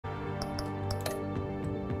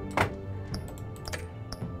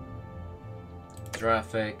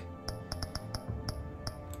traffic.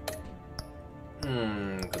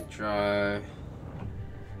 Control.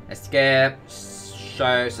 Escape.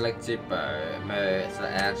 Show selective mode.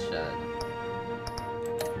 Select action.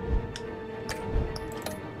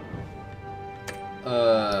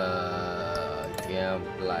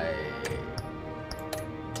 Gameplay.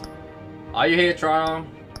 Are you here, Trial?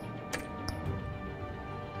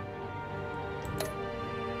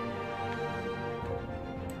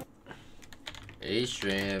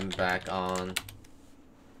 Stream back on.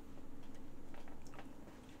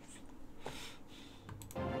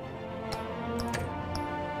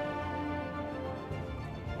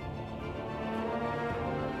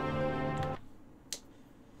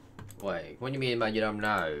 Wait, what do you mean by you don't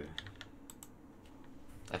know?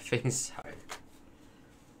 I think so.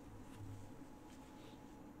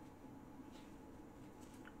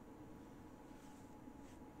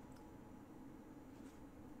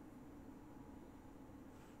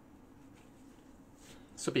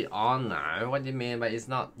 Should be on now. What do you mean by it's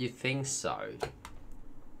not? You think so?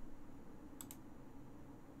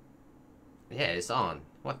 Yeah, it's on.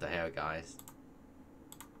 What the hell, guys?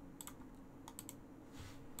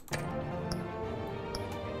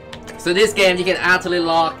 So this game you can actually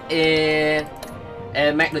lock in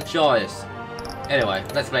and make the choice. Anyway,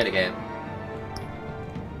 let's play the game.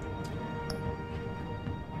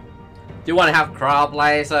 Do you want to have crowd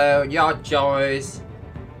play? So your choice.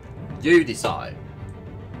 You decide.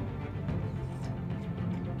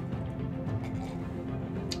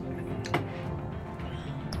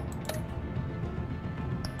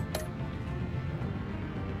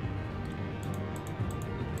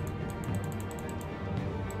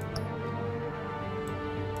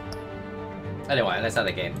 Anyway, let's start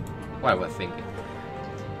the game. What are we thinking?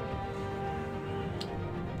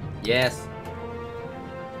 Yes.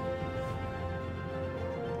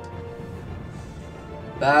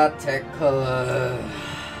 Bad tech color.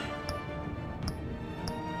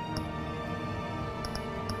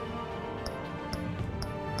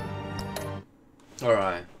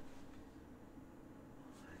 Alright.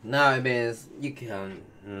 Now it means you can.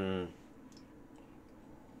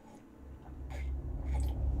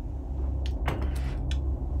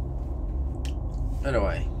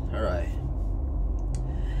 Anyway, alright.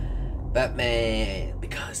 Batman,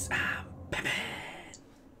 because I'm Batman.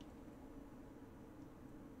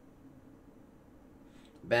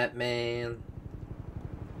 Batman.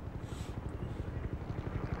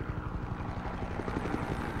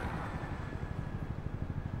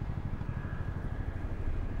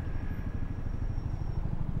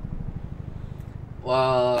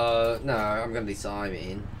 Well, no, I'm gonna decide,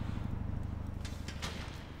 man.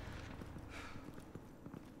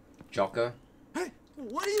 Joker. Hey,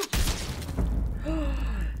 what are you?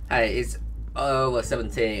 Hey, it's over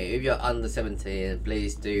 17. If you're under 17,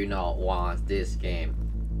 please do not watch this game.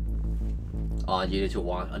 On you need to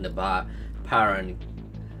watch under parental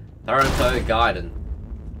guidance.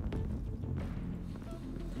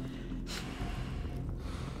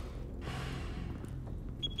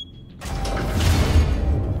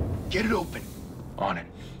 Get it open. On it.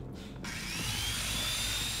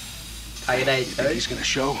 Payday Think he's gonna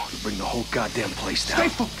show? Bring the whole goddamn place down. Stay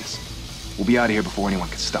focused. We'll be out of here before anyone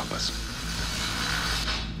can stop us.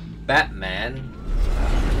 Batman?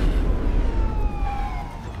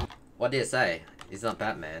 What did it say? It's not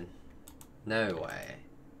Batman. No way.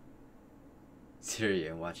 Seriously,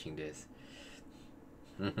 I'm watching this.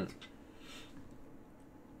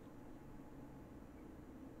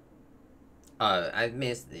 Oh, I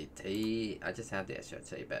missed the T. I just have the extra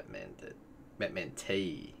T. Batman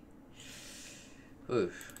T.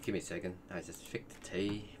 Oof, give me a second. I just fixed the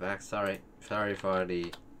T back. Sorry for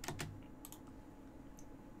the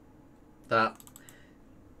that.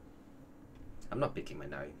 I'm not picking my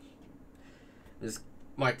nose. Just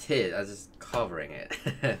my teeth are just covering it.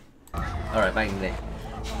 Alright, bang there.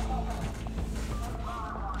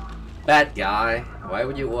 Bad guy. Why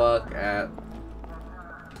would you work at?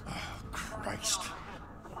 Oh, Christ.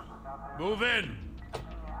 Move in.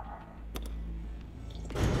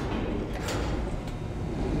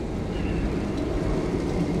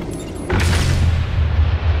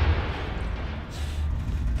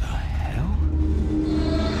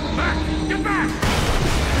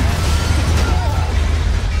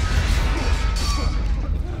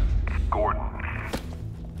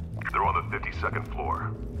 Second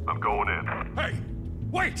floor. I'm going in. Hey!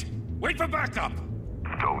 Wait! Wait for backup!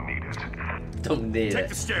 Don't need it. Don't need Take it.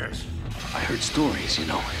 the stairs. I heard stories, you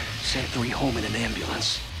know. Sent 3 home in an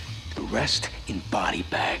ambulance. The rest in body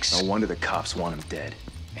bags. No wonder the cops want him dead.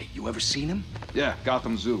 Hey, you ever seen him? Yeah,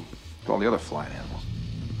 Gotham Zoo. With all the other flying animals.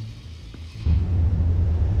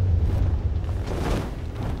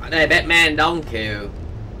 Hey, Batman, don't kill.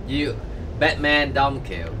 You, Batman, don't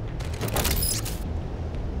kill.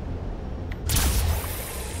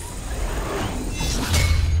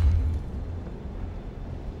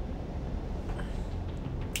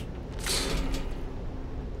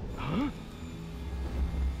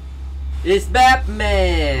 It's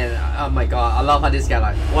Batman! Oh my god, I love how this guy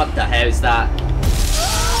like, what the hell is that?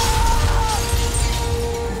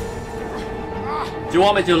 Do you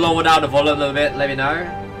want me to lower down the volume a little bit? Let me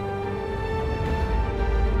know.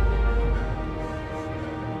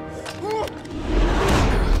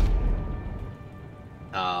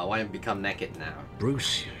 Why don't you become naked now?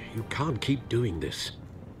 Bruce, you can't keep doing this.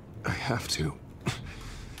 I have to.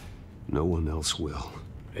 No one else will.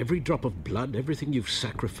 Every drop of blood, everything you've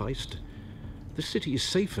sacrificed. The city is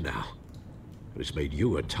safer now. It's made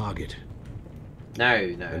you a target. No.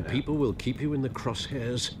 And people will keep you in the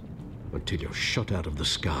crosshairs until you're shot out of the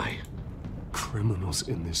sky. Criminals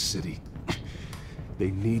in this city.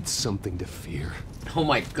 They need something to fear. Oh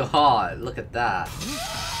my god, look at that.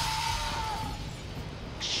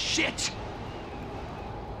 Shit!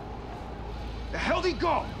 The hell'd he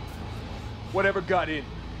go? Whatever got in,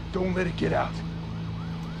 don't let it get out.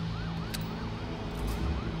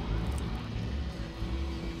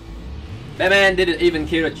 Batman didn't even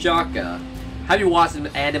kill the Joker. Have you watched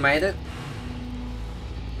it animated?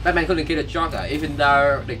 Batman couldn't kill the Joker, even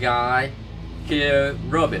though the guy killed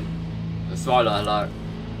Robin. Spoiler alert.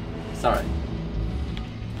 Sorry.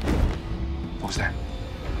 What was that?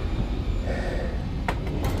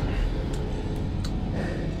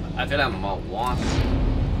 I feel like I'm more watched.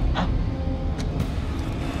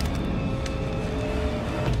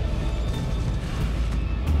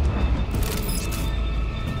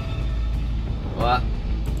 What?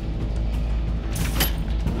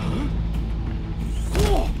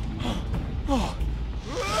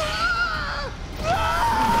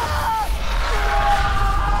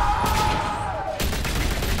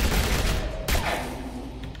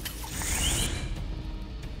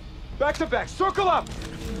 Back to back, circle up!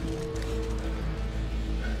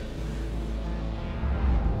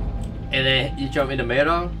 And then you jump in the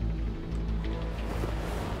middle.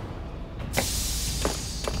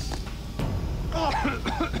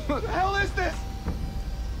 What the hell is this?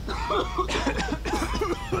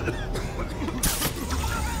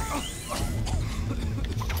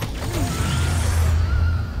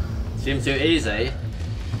 Seems too easy.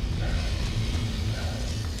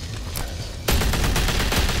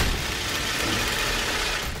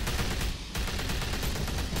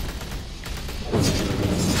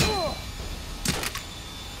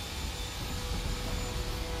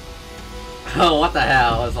 Oh, what the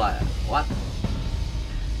hell? I was like, what?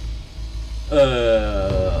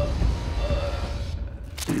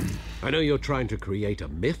 I know you're trying to create a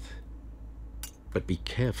myth, but be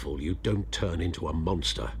careful you don't turn into a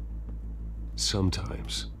monster.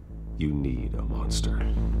 Sometimes you need a monster.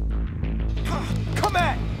 Come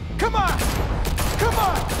at! Come on! Come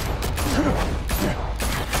on!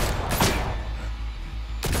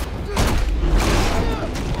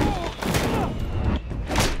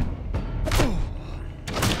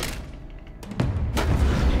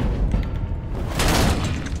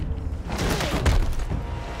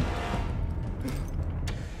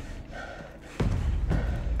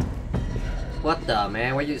 What the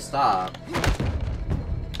man? Where you stop?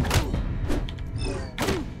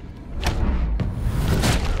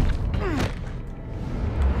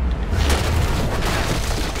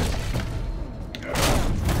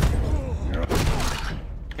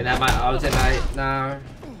 Can I have my ultimate now?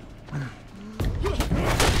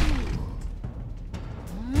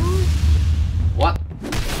 What?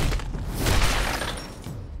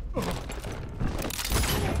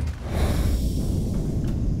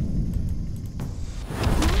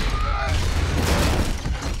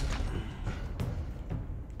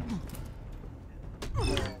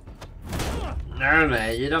 No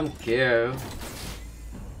man, you don't care.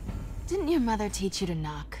 Didn't your mother teach you to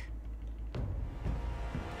knock?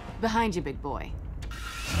 Behind you, big boy.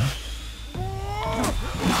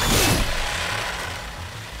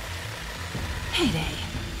 Heyday.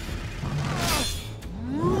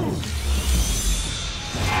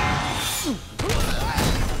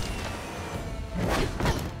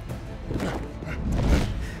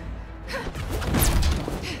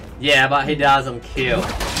 Yeah, but he doesn't kill.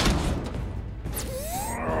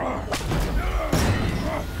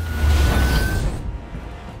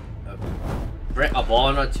 Break a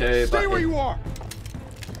bone or two, Stay but where you are!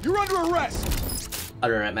 You're under arrest!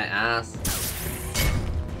 other at my ass.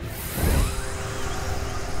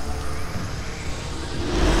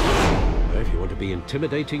 If you want to be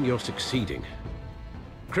intimidating, you're succeeding.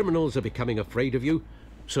 Criminals are becoming afraid of you,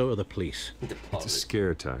 so are the police. It's a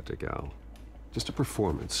scare tactic, Al. Just a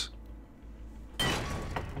performance.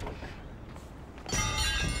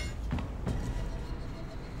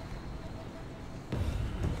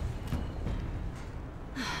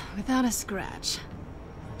 Without a scratch.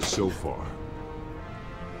 So far.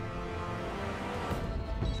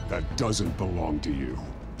 That doesn't belong to you.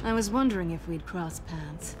 I was wondering if we'd cross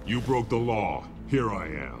paths. You broke the law. Here I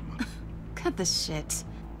am. Cut the shit.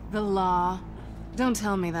 The law. Don't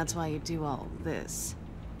tell me that's why you do all this.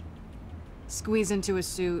 Squeeze into a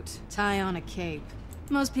suit, tie on a cape.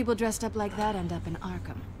 Most people dressed up like that end up in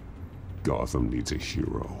Arkham. Gotham needs a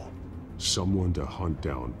hero. Someone to hunt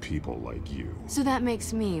down people like you. So that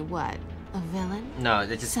makes me, what? A villain? No,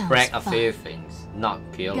 they just Sounds break a few fun. things, not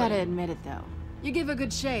killing. Gotta admit it, though. You give a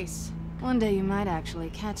good chase. One day you might actually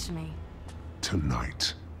catch me.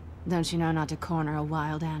 Tonight. Don't you know not to corner a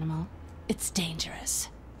wild animal? It's dangerous.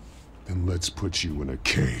 Then let's put you in a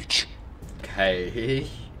cage. Okay.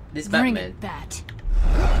 This Bring Batman. it, Bat.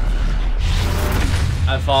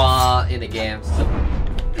 I thought in the games.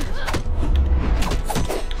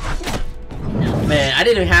 Man, I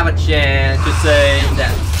didn't have a chance to say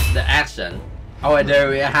that the action. Oh, I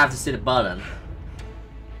do. I have to see the button.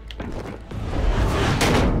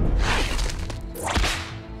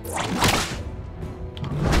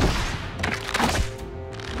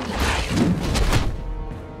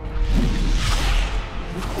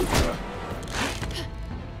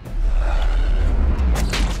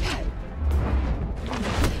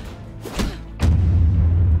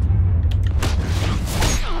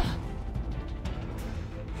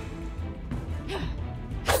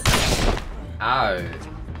 Oh.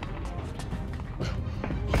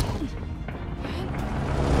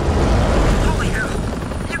 Holy hell!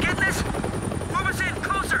 You get this? Move us in,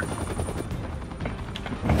 closer!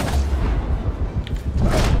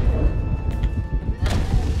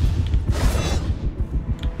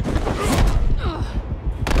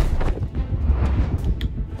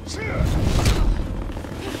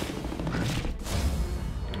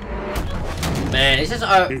 Man, it's just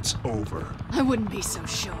It's over. I wouldn't be so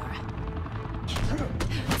sure.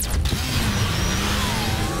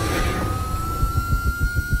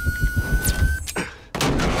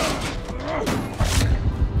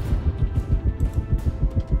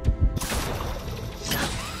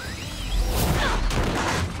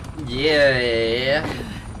 yeah.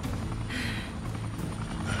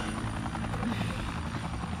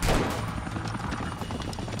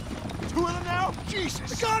 Two of them now?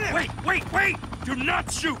 Jesus! I got him! Wait! Do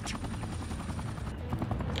not shoot!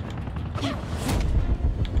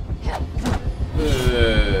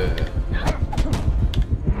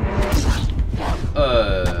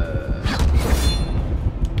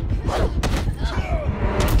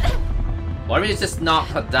 Why don't we just knock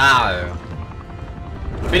her down?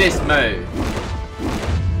 Finish move.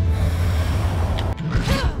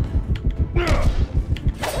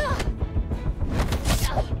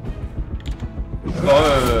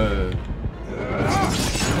 Oh.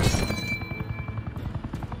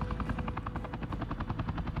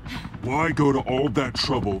 Why go to all that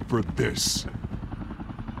trouble for this?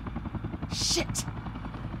 Shit!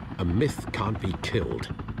 A myth can't be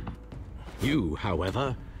killed. You,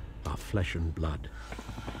 however, are flesh and blood.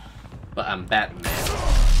 But I'm Batman.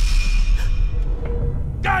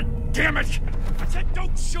 God damn it! I said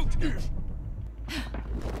don't shoot!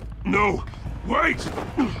 No! Wait!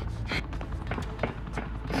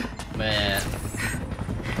 Man.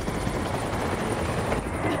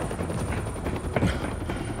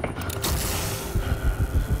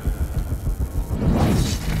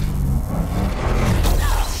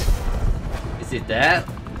 Is it that?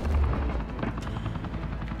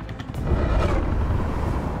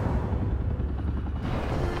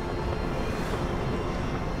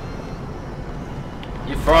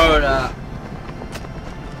 You throw it up.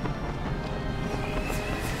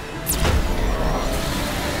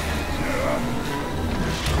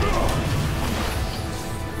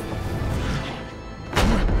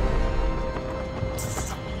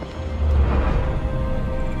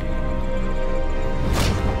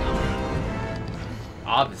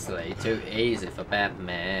 Obviously, too easy for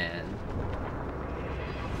Batman.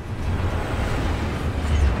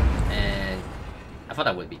 And I thought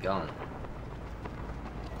I would be gone.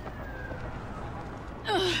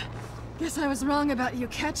 Guess I was wrong about you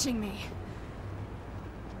catching me.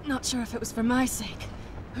 Not sure if it was for my sake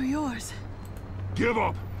or yours. Give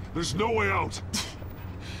up! There's no way out!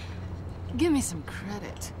 Give me some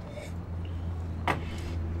credit.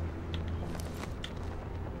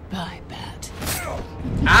 Bye, Bat.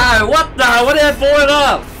 Ah, what the? What did I blow it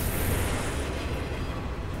up?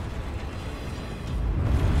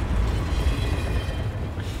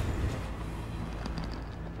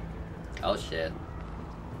 Oh shit.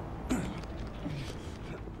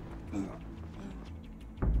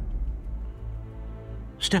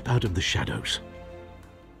 Step out of the shadows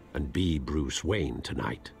and be Bruce Wayne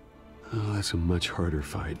tonight. Oh, that's a much harder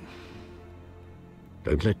fight.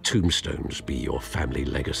 Don't let tombstones be your family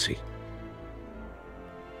legacy.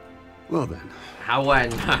 Well then, How would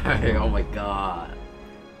I know? Oh my god.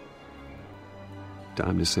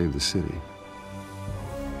 time to save the city.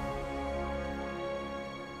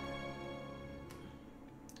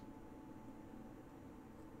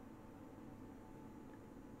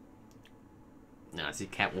 No, I see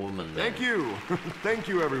Catwoman there. Thank you. Thank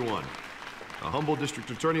you, everyone. A humble district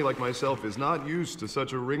attorney like myself is not used to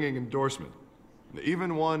such a ringing endorsement.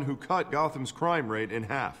 Even one who cut Gotham's crime rate in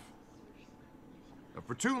half.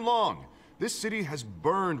 For too long, this city has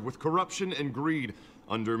burned with corruption and greed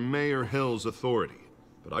under Mayor Hill's authority.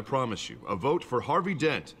 But I promise you, a vote for Harvey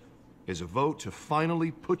Dent is a vote to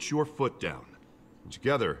finally put your foot down. And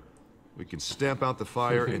together, we can stamp out the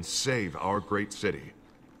fire and save our great city.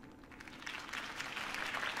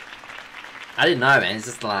 I didn't know, man. It's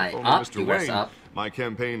just like, Only up, Mr. he was Wayne, up. my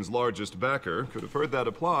campaign's largest backer, could have heard that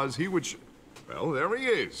applause. He would... Well, there he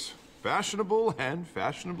is. Fashionable and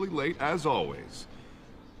fashionably late as always.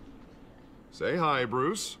 Say hi,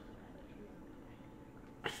 Bruce.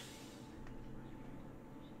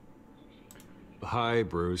 Hi,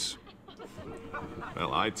 Bruce.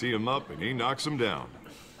 Well, I tee him up and he knocks him down.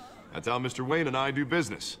 That's how Mr. Wayne and I do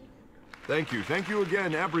business. Thank you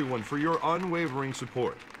again, everyone, for your unwavering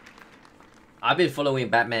support. I've been following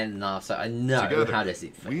Batman now, so I know Together, how does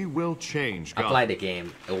it feel. we will change I Gotham. played the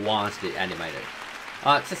game once, the animated.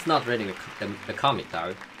 It's just not reading the comic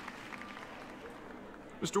though.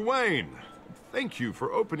 Mr. Wayne, thank you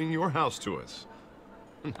for opening your house to us.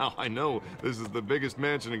 Now, I know this is the biggest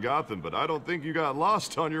mansion in Gotham, but I don't think you got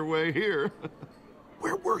lost on your way here.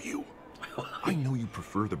 Where were you? I know you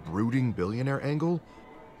prefer the brooding billionaire angle,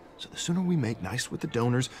 so the sooner we make nice with the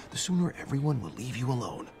donors, the sooner everyone will leave you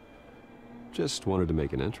alone. Just wanted to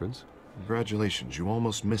make an entrance. Congratulations, you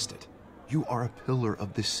almost missed it. You are a pillar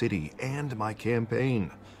of this city and my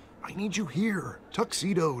campaign. I need you here,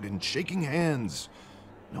 tuxedoed and shaking hands.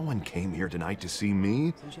 No one came here tonight to see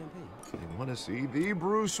me. They want to see the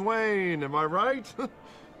Bruce Wayne, am I right?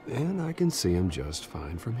 And I can see him just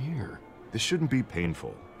fine from here. This shouldn't be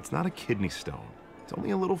painful. It's not a kidney stone. It's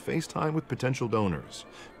only a little FaceTime with potential donors.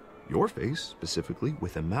 Your face, specifically,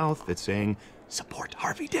 with a mouth that's saying, support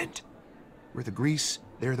Harvey Dent. We're the grease,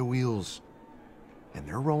 they're the wheels. And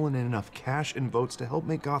they're rolling in enough cash and votes to help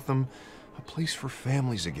make Gotham a place for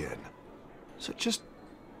families again. So just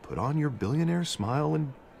put on your billionaire smile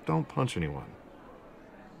and don't punch anyone.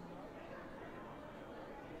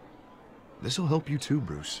 This'll help you too,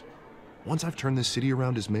 Bruce. Once I've turned this city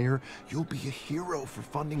around as mayor, you'll be a hero for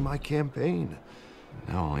funding my campaign.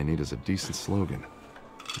 Now all I need is a decent slogan.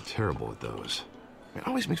 I'm terrible at those. It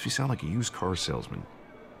always makes me sound like a used car salesman.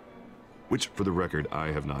 Which, for the record, I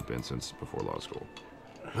have not been since before law school.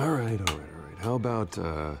 All right. How about,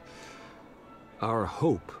 our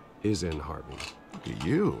hope is in Harvey? Look at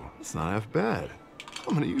you. It's not half bad.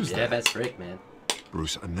 I'm gonna use Yeah, that. that's Rick, man.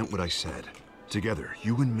 Bruce, I meant what I said. Together,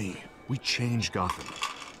 you and me, we change Gotham.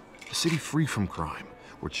 A city free from crime,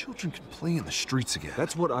 where children can play in the streets again.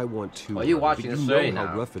 That's what I want too. Are you Harvey, watching but the you story know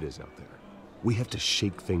now? how rough it is out there. We have to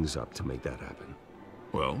shake things up to make that happen.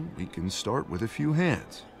 Well, we can start with a few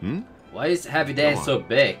hands, Why is Happy Dance on. so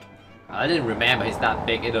big? I didn't remember he's that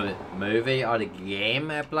big in the movie or the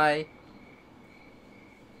game I play.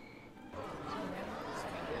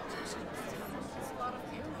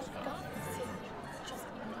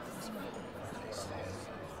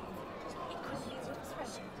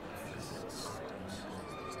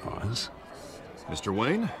 Pause. Mr.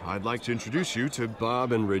 Wayne, I'd like to introduce you to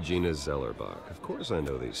Bob and Regina Zellerbach. Of course I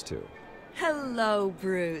know these two. Hello,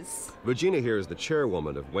 Bruce. Regina here is the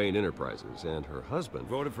chairwoman of Wayne Enterprises, and her husband...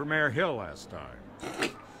 Voted for Mayor Hill last time.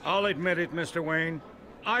 I'll admit it, Mr. Wayne.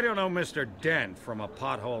 I don't know Mr. Dent from a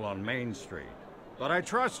pothole on Main Street, but I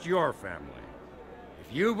trust your family.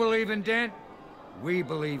 If you believe in Dent, we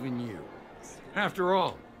believe in you. After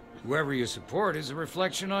all, whoever you support is a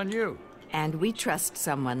reflection on you. And we trust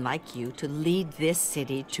someone like you to lead this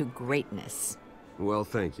city to greatness. Well,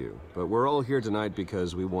 thank you. But we're all here tonight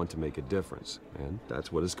because we want to make a difference. And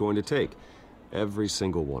that's what it's going to take. Every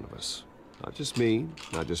single one of us. Not just me,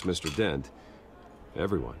 not just Mr. Dent.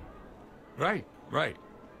 Everyone. Right.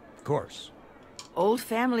 Of course. Old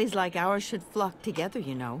families like ours should flock together,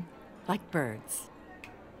 you know. Like birds.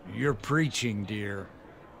 You're preaching, dear.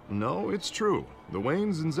 No, it's true. The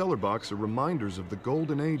Waynes and Zellerbachs are reminders of the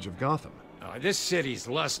golden age of Gotham. This city's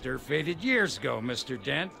luster faded years ago, Mr.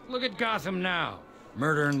 Dent. Look at Gotham now.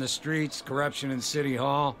 Murder in the streets, corruption in City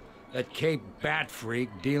Hall, that Cape Bat freak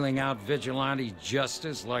dealing out vigilante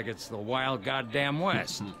justice like it's the wild goddamn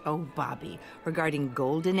West. Oh, Bobby, regarding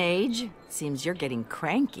Golden Age, seems you're getting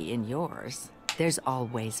cranky in yours. There's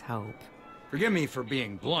always hope. Forgive me for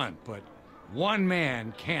being blunt, but one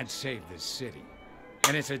man can't save this city.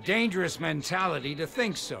 And it's a dangerous mentality to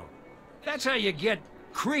think so. That's how you get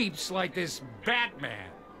creeps like this Batman,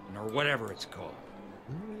 or whatever it's called.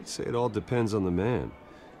 I'd say it all depends on the man.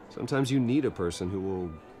 Sometimes you need a person who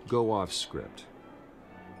will go off script.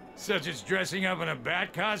 Such as dressing up in a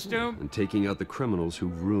bat costume? And taking out the criminals who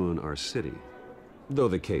ruin our city. Though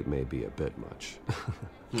the cape may be a bit much.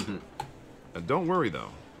 Don't worry, though.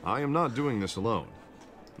 I am not doing this alone.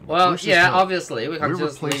 Well, Bruce's yeah, help, obviously, we can't we're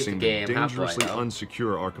just leave the replacing game halfway, dangerously though.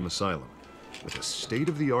 unsecure Arkham Asylum with a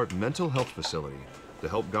state-of-the-art mental health facility to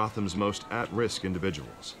help Gotham's most at-risk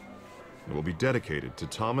individuals. It will be dedicated to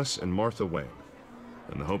Thomas and Martha Wayne,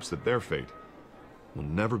 in the hopes that their fate will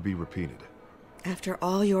never be repeated. After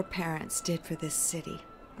all your parents did for this city,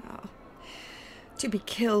 to be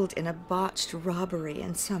killed in a botched robbery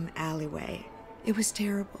in some alleyway, it was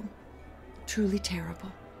terrible. Truly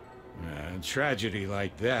terrible. A tragedy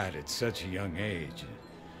like that at such a young age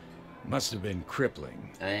must have been crippling.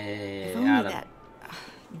 If only that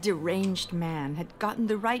deranged man had gotten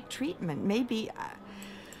the right treatment, maybe...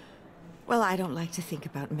 well, I don't like to think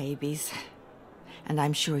about maybes. And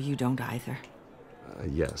I'm sure you don't either.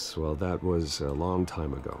 Yes, well, that was a long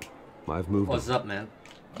time ago. I've moved on. What's up, man?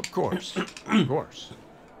 Of course. Of course.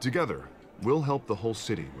 Together, we'll help the whole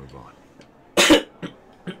city move on.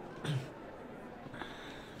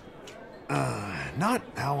 Not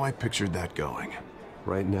how I pictured that going.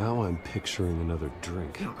 Right now, I'm picturing another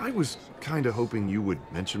drink. You know, I was kind of hoping you would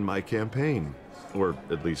mention my campaign. Or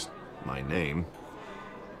at least, my name.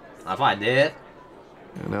 If I did.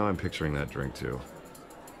 And now I'm picturing that drink, too.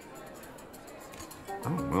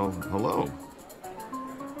 Oh, well, hello.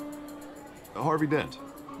 Harvey Dent,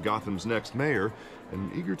 Gotham's next mayor,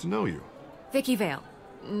 and eager to know you. Vicky Vale.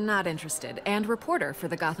 Not interested. And reporter for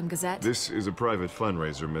the Gotham Gazette. This is a private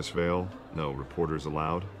fundraiser, Miss Vale. No reporters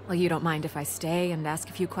allowed. Well, you don't mind if I stay and ask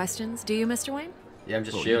a few questions, do you, Mr. Wayne? Yeah, I'm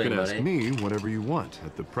just well, chilling, you can buddy. ask me whatever you want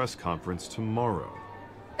at the press conference tomorrow.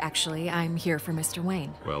 Actually, I'm here for Mr.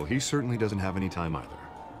 Wayne. Well, he certainly doesn't have any time either.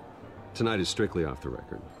 Tonight is strictly off the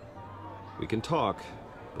record. We can talk,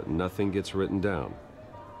 but nothing gets written down.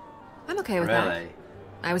 I'm okay with that.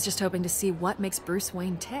 I was just hoping to see what makes Bruce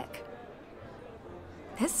Wayne tick.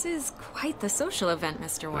 This is quite the social event,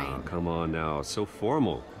 Mr. Wayne. Oh, come on now. So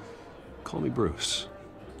formal. Call me Bruce.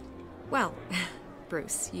 Well,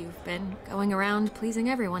 Bruce, you've been going around pleasing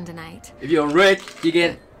everyone tonight. If you're rich, you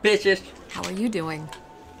get bitches. How are you doing?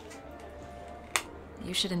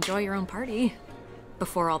 You should enjoy your own party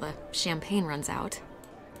before all the champagne runs out.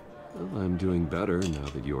 Well, I'm doing better now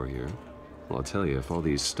that you're here. Well, I'll tell you, if all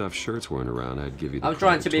these stuffed shirts weren't around, I'd give you the I'm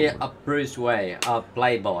trying to be tour. a Bruce Wayne, a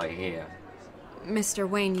playboy here. Mr.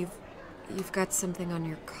 Wayne, you've got something on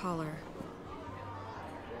your collar.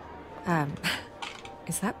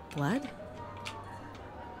 Is that blood?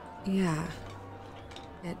 Yeah.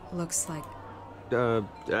 It looks like...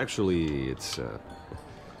 Actually, it's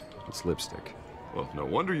lipstick. Well, no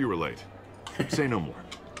wonder you were late. Say no more.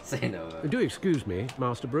 Say no more. Do excuse me,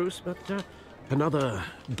 Master Bruce, but another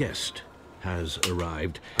guest has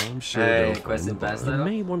arrived. I'm sure Hey, they'll question find the pass bar. though. I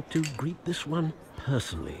may want to greet this one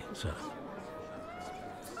personally, sir.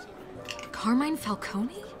 Carmine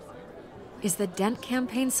Falcone? Is the Dent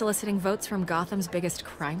campaign soliciting votes from Gotham's biggest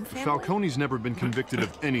crime family? Falcone's never been convicted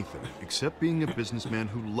of anything except being a businessman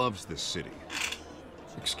who loves this city.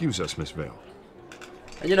 Excuse us, Miss Vale.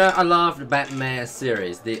 You know, I love the Batman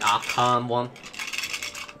series, the Arkham one.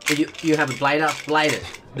 If you haven't played it, played it.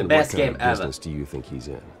 The And best what kind game of ever. business do you think he's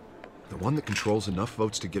in? The one that controls enough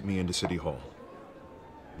votes to get me into City Hall.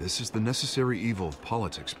 This is the necessary evil of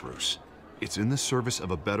politics, Bruce. It's in the service of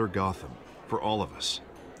a better Gotham, for all of us.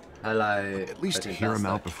 Hello. At least Question hear him Pastor.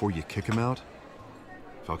 out before you kick him out.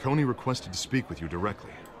 Falcone requested to speak with you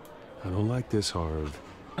directly. I don't like this, Harv,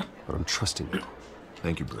 but I'm trusting you.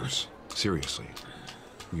 Thank you, Bruce. Seriously.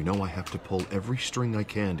 You know I have to pull every string I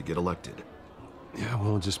can to get elected. Yeah,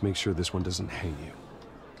 well, just make sure this one doesn't hang you.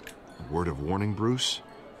 A word of warning, Bruce?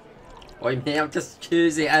 Wait, man, I'm just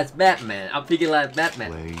choosing as Batman. I'm thinking like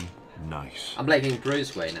Batman. Play nice. I'm blaming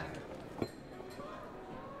Bruce Wayne now.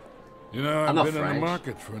 You know, I'm I've not been in the French.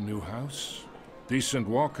 market for a new house. Decent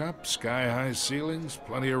walk-up, sky-high ceilings,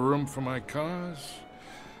 plenty of room for my cars.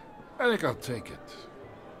 I think I'll take it.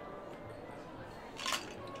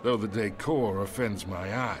 though the decor offends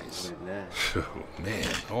my eyes. Oh,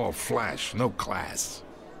 man, all flash, no class.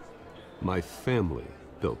 My family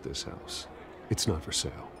built this house. It's not for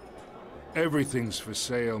sale. Everything's for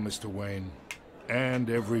sale, Mr. Wayne. And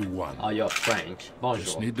everyone. Oh, you're French. Bonjour.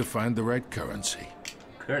 Just need to find the right currency.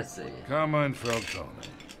 Currency? Come on, Falcone.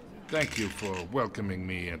 Thank you for welcoming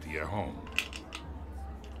me into your home.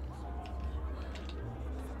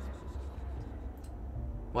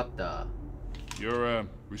 What the? You're a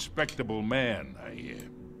respectable man, I hear.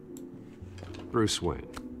 Bruce Wayne.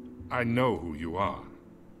 I know who you are.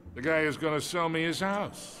 The guy who's gonna sell me his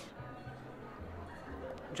house.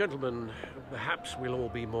 Gentlemen, perhaps we'll all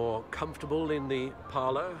be more comfortable in the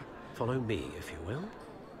parlor. Follow me, if you will.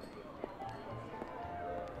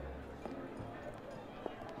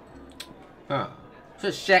 Huh.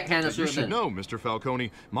 Just shake-hand You should know, Mr.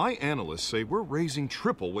 Falcone, my analysts say we're raising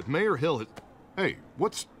triple what Mayor Hill had... Hey,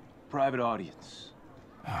 what's... Private audience.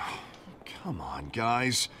 Oh, come on,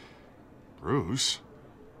 guys. Bruce?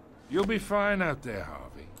 You'll be fine out there,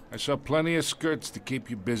 Harvey. I saw plenty of skirts to keep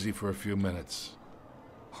you busy for a few minutes.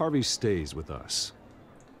 Harvey stays with us.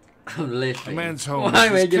 I'm leaving. A man's home. Why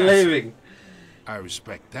are you leaving? I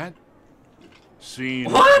respect that.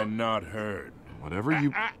 Seen What? and not heard. Whatever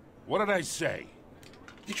you... What did I say?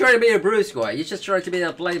 You try to be a Bruce Wayne. You just try to be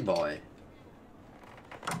a playboy.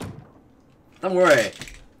 Don't worry.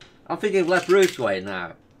 I'm thinking less Bruce Wayne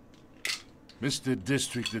now. Mr.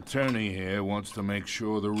 District Attorney here wants to make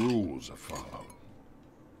sure the rules are followed.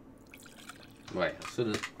 Wait,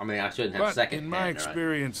 I shouldn't have But second in my hand,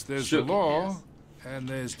 experience, right? there's Shook, the law, yes. and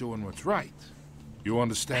there's doing what's right. You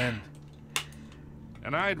understand?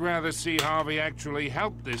 And I'd rather see Harvey actually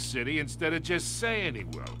help this city instead of just saying he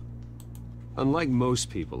will. Unlike most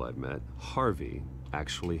people I've met, Harvey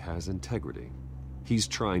actually has integrity. He's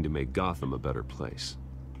trying to make Gotham a better place.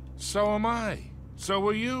 So am I. So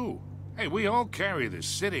are you. Hey, we all carry this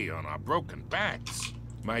city on our broken backs.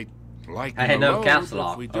 Might lighten I had the no load caps if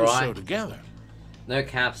lock, we do alright? so together. No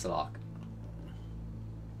caps lock.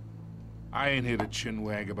 I ain't here to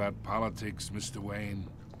chinwag about politics, Mr. Wayne.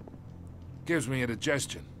 Gives me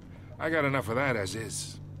indigestion. I got enough of that as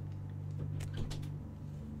is.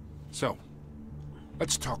 So,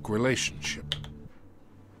 let's talk relationship.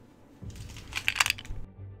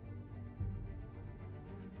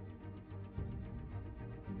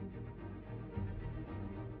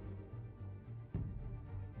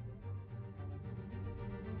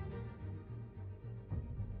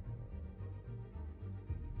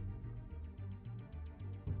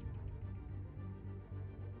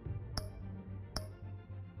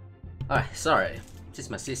 Alright, sorry.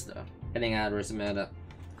 Just my sister. Getting out resume that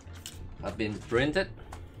I've been printed.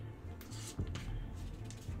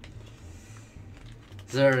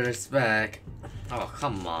 Sir is back. Oh,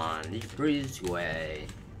 come on. You Bruce Wayne.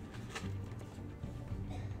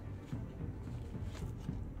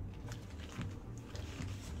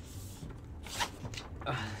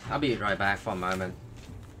 I'll be right back for a moment.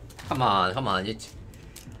 Come on, you...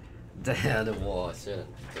 Damn, the war shouldn't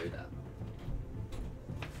do that.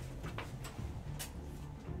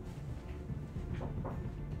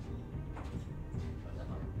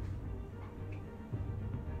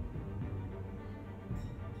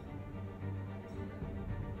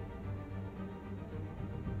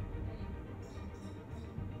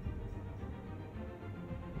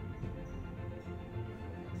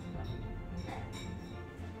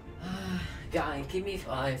 Guys, give me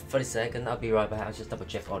 30 seconds, I'll be right back. I'll just double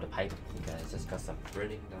check all the paper. Okay, I just got some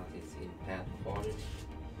printing that is in bad quality. And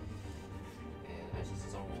I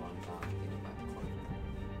just don't want that in bad quality.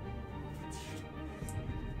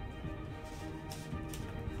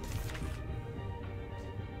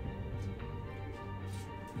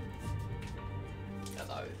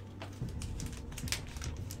 Hello.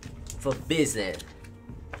 For business.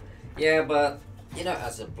 Yeah, but you know,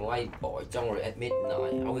 as a playboy, generally at midnight,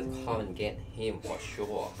 I will come and get him for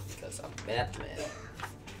sure, because I'm Batman.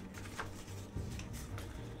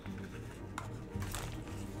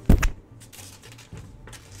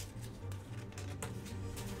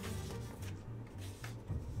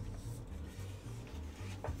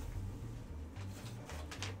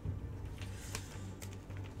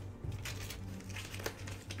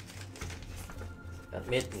 At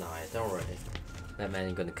midnight, don't worry. Batman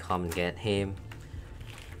is gonna come and get him.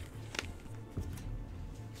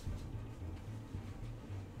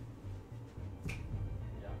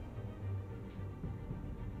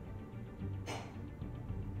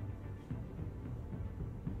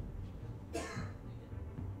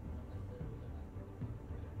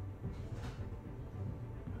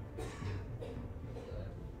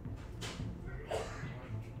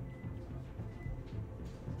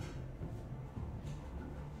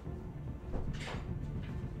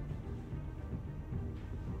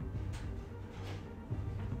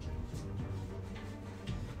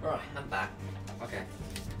 Right, I'm back. Okay.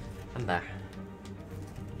 I'm back.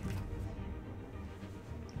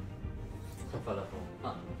 Không phải là không.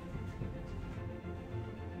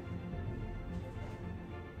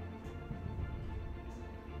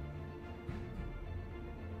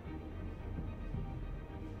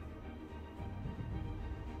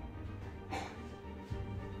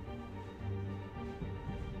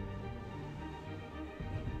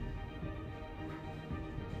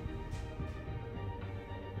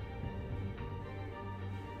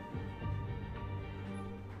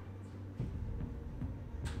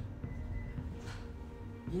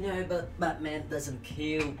 You know, but Batman doesn't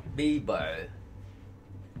kill Bebo.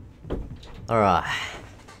 Alright.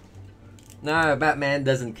 No, Batman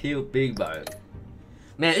doesn't kill Bebo.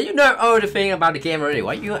 Man, you know all the thing about the game already.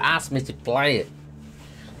 Why you ask me to play it?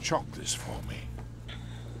 Chalk this for me.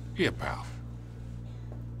 Here, pal.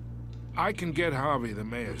 I can get Harvey the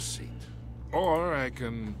mayor's seat. Or I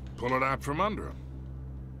can pull it out from under him.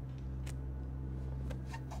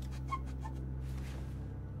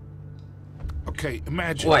 Okay,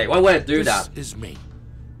 imagine. Wait, why would I do that? This is me.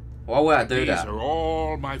 Why would I do that? These are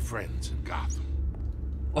all my friends in Gotham.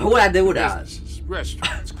 Why would I do that? Businesses,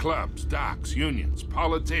 restaurants, clubs, docks, unions,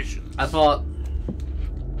 politicians. I thought...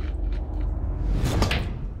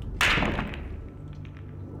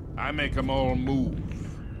 I make them all move.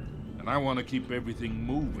 And I want to keep everything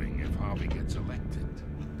moving if Harvey gets elected.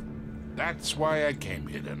 That's why I came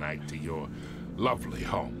here tonight to your lovely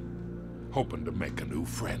home. Hoping to make a new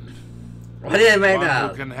friend. Why did I make One that?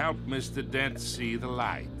 who can help Mr. Dent see the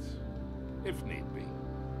light, if need be.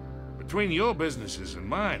 Between your businesses and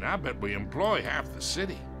mine, I bet we employ half the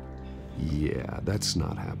city. Yeah, that's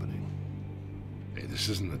not happening. Hey, this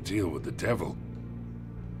isn't a deal with the devil.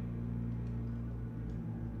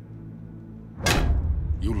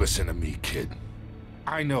 You listen to me, kid.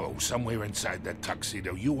 I know somewhere inside that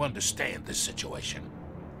tuxedo you understand this situation.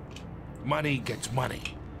 Money gets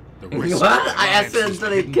money. The risk What? I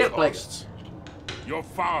accidentally kicked like... Your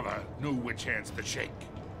father knew which hands to shake.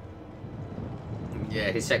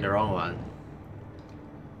 Yeah, he said the wrong one.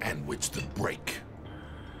 And which to break.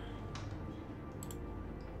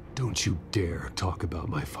 Don't you dare talk about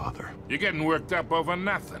my father. You're getting worked up over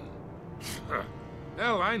nothing.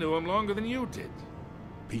 Hell, I knew him longer than you did.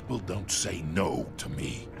 People don't say no to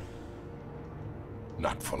me.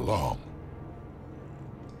 Not for long.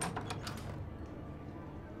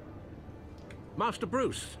 Master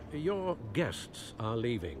Bruce, your guests are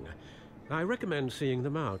leaving. I recommend seeing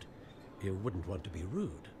them out. You wouldn't want to be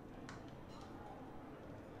rude.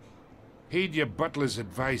 Heed your butler's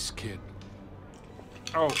advice, kid.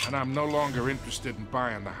 Oh, and I'm no longer interested in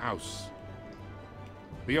buying the house.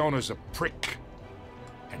 The owner's a prick.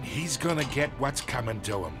 And he's gonna get what's coming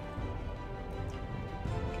to him.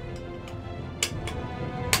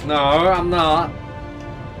 No, I'm not.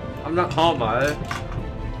 I'm not homo.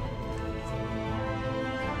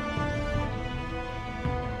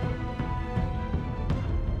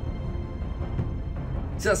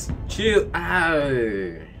 Just chill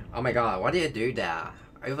out. Oh my god, why did I do that?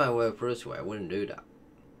 If I were Bruce Wayne, I wouldn't do that.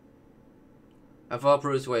 I thought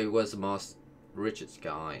Bruce Wayne was the most richest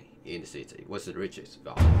guy in the city. Was the richest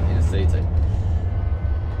guy in the city.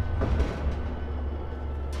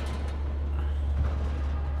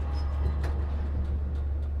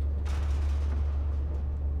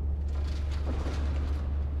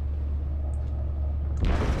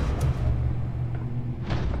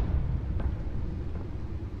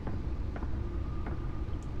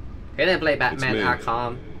 Can I play Batman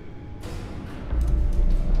Arkham?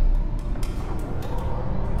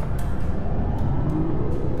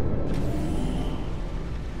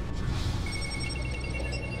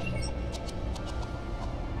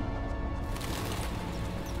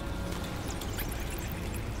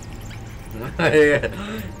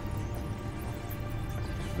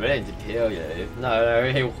 Ready to kill you?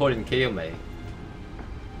 No, he couldn't kill me.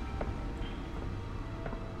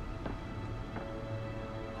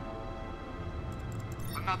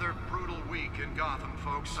 Another brutal week in Gotham,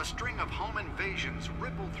 folks. A string of home invasions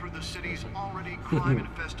rippled through the city's already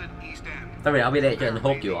crime-infested East End. Sorry, I'll be there to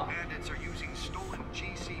hook you up. Bandits are using stolen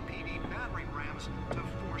GCPD battering rams to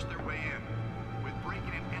force their way in, with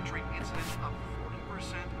breaking and entering incidents up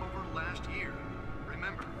 40% over last year.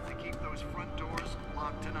 Remember to keep those front doors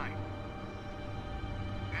locked tonight.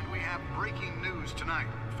 And we have breaking news tonight.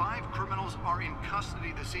 5 criminals are in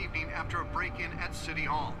custody this evening after a break-in at City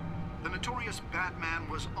Hall. The notorious Batman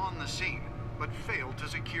was on the scene, but failed to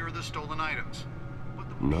secure the stolen items.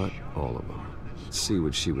 Not all of them. Let's see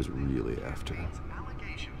what she was really after.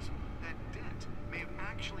 Allegations that Dent may have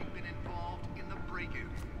actually been involved in the break-in.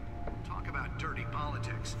 Talk about dirty politics.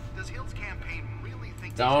 politics. Does Hill's campaign really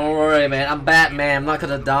think... Don't worry, man. I'm Batman. I'm not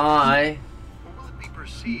gonna die. Or will it be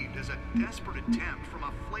perceived as a desperate attempt from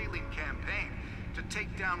a flailing campaign to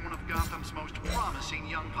take down one of Gotham's most promising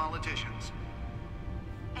young politicians?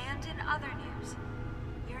 And in other news,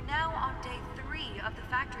 we're now on day 3 of the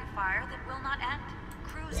factory fire that will not end.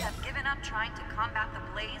 Crews have given up trying to combat the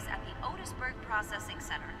blaze at the Otisburg Processing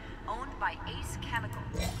Center, owned by Ace Chemical.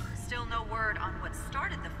 Still no word on what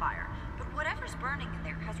started the fire, but whatever's burning in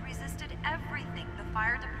there has resisted everything the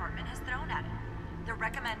fire department has thrown at it. They're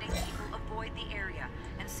recommending people avoid the area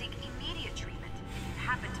and seek immediate treatment if you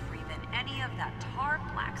happen to breathe in any of that tar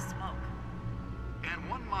black smoke. And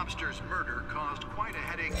one mobster's murder caused quite a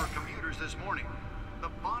headache for commuters this morning. The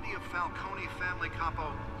body of Falcone family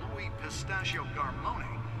capo Louis Pistachio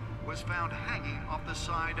Garmone was found hanging off the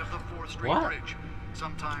side of the 4th Street Bridge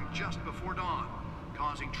sometime just before dawn,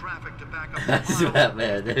 causing traffic to back up. That's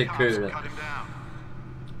Batman. They're cool. Cut him down.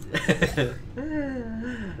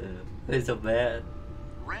 It's so bad.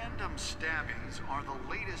 Random stabbings are the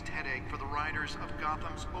latest headache for the riders of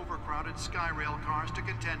Gotham's overcrowded Skyrail cars to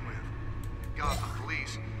contend with. Gotham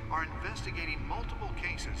police are investigating multiple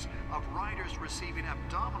cases of riders receiving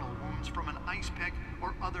abdominal wounds from an ice pick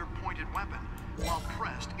or other pointed weapon while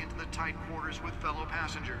pressed into the tight quarters with fellow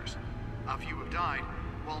passengers. A few have died,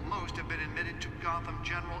 while most have been admitted to Gotham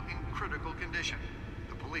General in critical condition.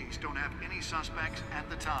 The police don't have any suspects at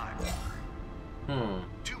the time.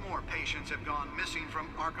 2 more patients have gone missing from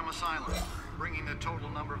Arkham Asylum, bringing the total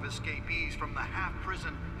number of escapees from the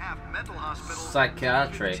half-prison, half-mental hospital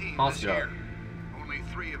Psychiatric to 15 hospital. this year. Only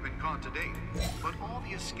 3 have been caught to date, but all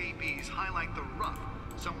the escapees highlight the rough,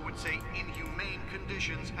 some would say inhumane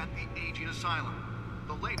conditions at the aging asylum.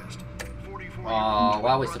 The latest, 44-year-old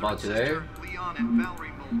what are we brother supposed and to do? sister Leon and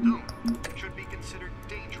Valerie Muldoon should be considered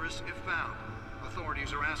dangerous if found.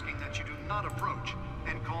 Authorities are asking that you do not approach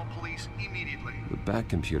and call police immediately. The Bat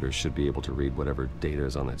computer should be able to read whatever data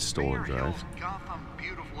is on that stolen Mayor drive. Hill's Gotham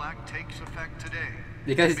Beautiful Act takes effect today.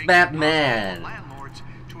 Because it's making it Batman. possible for landlords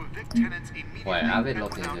to evict tenants immediately Wait, I've been and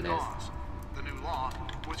looking without into this. cause. The new law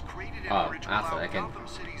was created in Oh, order to after allow I can- Gotham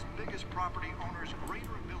City's biggest property owners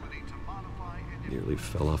greater ability to modify and Nearly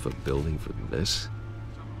fell off a building for this.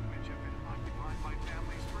 some of which have been occupied by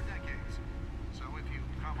families for decades. So if you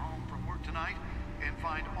come home from work tonight and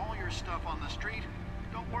find all your stuff on the street,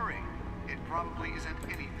 don't worry. It probably isn't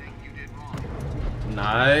anything you did wrong.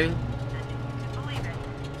 No. Believe it.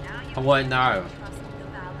 Now you I won't know. trust the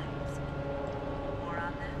valets. More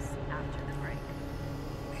on this after the break.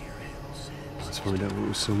 Mayor Hill says Let's find out what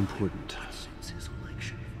was so important. since his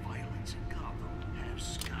election, violence in Gotham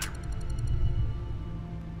has skyrocketed.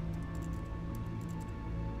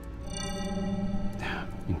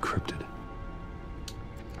 Encrypted.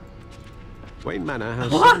 Wayne Manor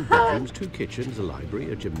has 7 bedrooms, 2 kitchens, a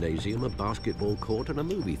library, a gymnasium, a basketball court, and a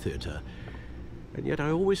movie theatre. And yet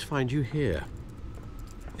I always find you here,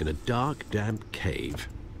 in a dark, damp cave,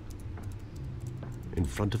 in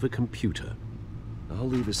front of a computer. I'll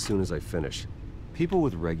leave as soon as I finish. People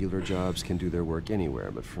with regular jobs can do their work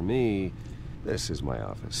anywhere, but for me, this is my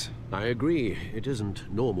office. I agree, it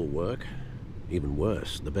isn't normal work. Even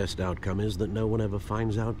worse, the best outcome is that no one ever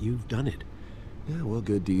finds out you've done it. Yeah, well,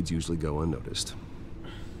 good deeds usually go unnoticed.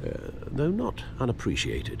 Though not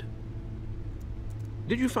unappreciated.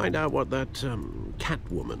 Did you find out what that,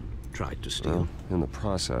 Catwoman tried to steal? Well, in the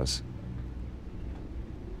process.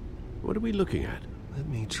 What are we looking at? Let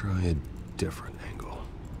me try a different angle.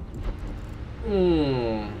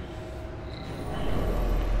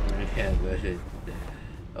 Yeah, good.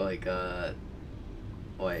 Oh my god.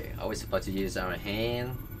 Wait, are we supposed to use our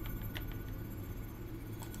hand?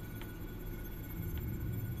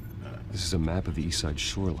 This is a map of the East Side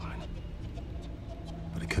shoreline.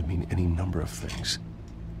 But it could mean any number of things.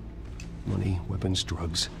 Money, weapons,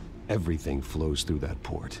 drugs, everything flows through that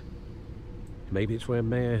port. Maybe it's where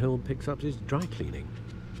Mayor Hill picks up his dry cleaning.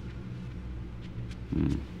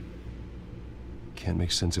 Can't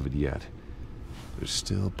make sense of it yet. There's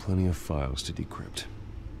still plenty of files to decrypt.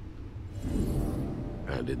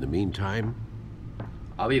 And in the meantime,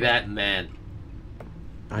 I'll be Batman.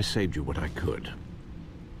 I saved you what I could.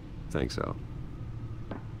 Thanks, Al.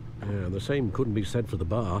 Yeah, the same couldn't be said for the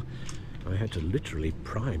bar. I had to literally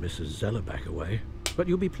pry Mrs. Zeller back away. But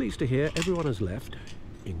you'll be pleased to hear everyone has left,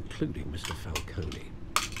 including Mr. Falcone.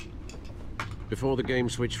 Before the game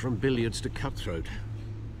switched from billiards to cutthroat.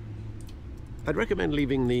 I'd recommend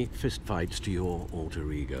leaving the fistfights to your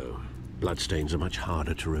alter ego. Bloodstains are much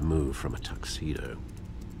harder to remove from a tuxedo.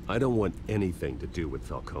 I don't want anything to do with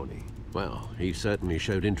Falcone. Well, he certainly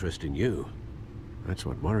showed interest in you. That's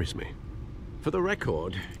what worries me. For the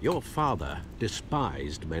record, your father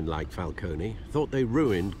despised men like Falcone, thought they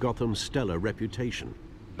ruined Gotham's stellar reputation.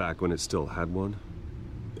 Back when it still had one?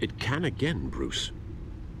 It can again, Bruce.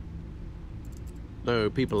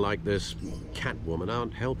 Though people like this Catwoman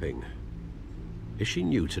aren't helping. Is she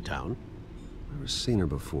new to town? I've never seen her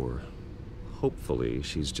before. Hopefully,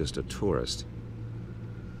 she's just a tourist.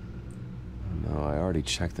 No, I already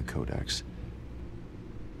checked the codex.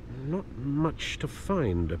 Not much to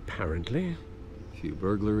find, apparently. Few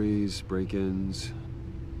burglaries, break-ins.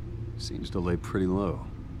 Seems to lay pretty low.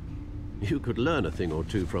 You could learn a thing or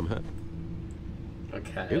two from her.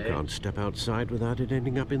 Okay. You can't step outside without it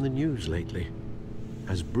ending up in the news lately.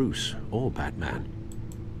 As Bruce or Batman.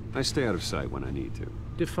 I stay out of sight when I need to.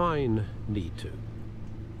 Define need to.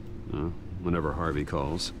 Whenever Harvey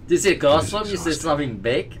calls. Did you say Gotham? You said something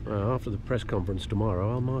big? After the press conference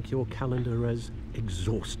tomorrow, I'll mark your calendar as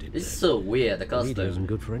exhausted. It's so weird, the costume. Media isn't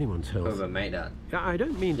good for anyone's health. Whoever made that. I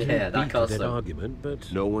don't mean to beat a dead argument,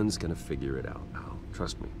 but... No one's gonna figure it out, Al.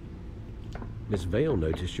 Trust me. Miss Vale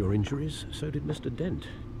noticed your injuries, so did Mr. Dent.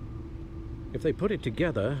 If they put it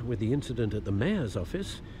together with the incident at the mayor's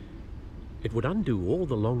office, it would undo all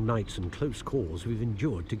the long nights and close calls we've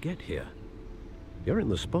endured to get here. You're in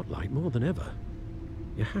the spotlight more than ever.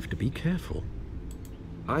 You have to be careful.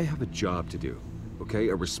 I have a job to do, okay?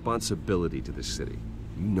 A responsibility to this city.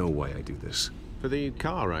 You know why I do this. For the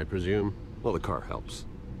car, I presume. Well, the car helps.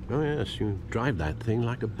 Oh yes, you drive that thing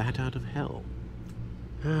like a bat out of hell.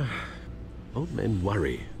 Old men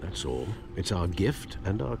worry, that's all. It's our gift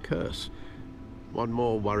and our curse. One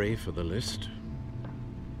more worry for the list.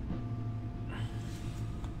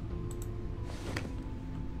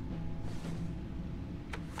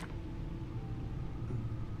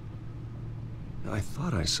 I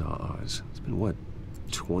thought I saw Oz. It's been, what,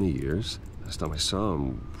 20 years? Last time I saw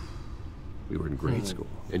him, we were in grade school.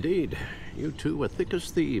 Indeed. You two were thick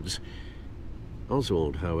as thieves.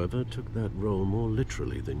 Oswald, however, took that role more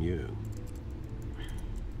literally than you.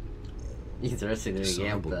 Interesting in the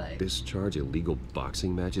Dishonorable gameplay. discharge, illegal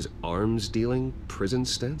boxing matches, arms dealing, prison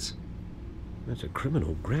stints? That's a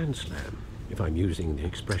criminal grand slam, if I'm using the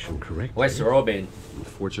expression correctly. Where's Robin?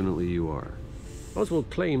 Unfortunately, you are. Oswald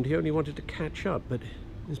claimed he only wanted to catch up, but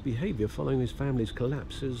his behavior following his family's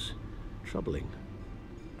collapse is troubling.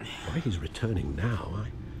 Why he's returning now, I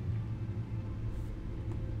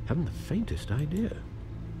haven't the faintest idea.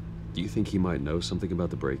 Do you think he might know something about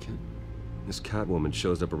the break-in? This Catwoman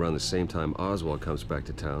shows up around the same time Oswald comes back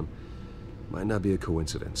to town. Might not be a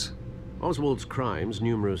coincidence. Oswald's crimes,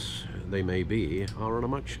 numerous they may be, are on a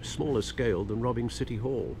much smaller scale than robbing City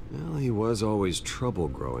Hall. Well, he was always trouble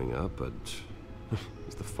growing up, but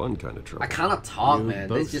it's the fun kind of trouble. I cannot talk, You man.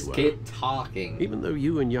 They both just were. keep talking. Even though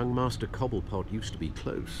you and young Master Cobblepot used to be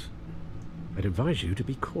close, I'd advise you to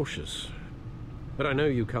be cautious. But I know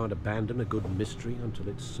you can't abandon a good mystery until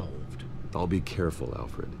it's solved. I'll be careful,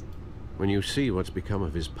 Alfred. When you see what's become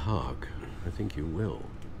of his park, I think you will.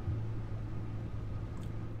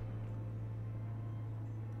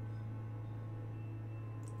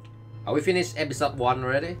 Are we finished episode 1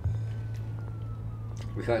 already?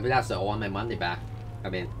 Because that's all my money back. I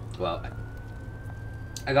mean, well,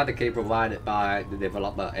 I got the key provided by the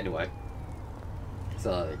developer anyway.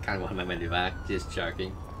 So I kind of want my money back. Just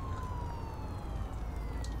joking.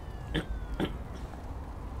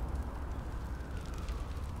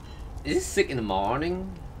 Is it 6 in the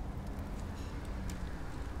morning?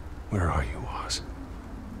 Where are you, Oz?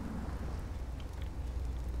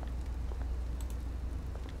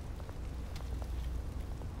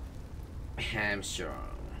 Hamstrung.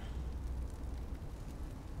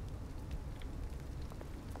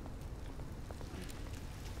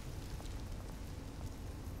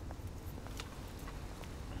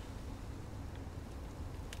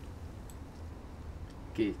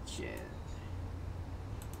 Kitchen.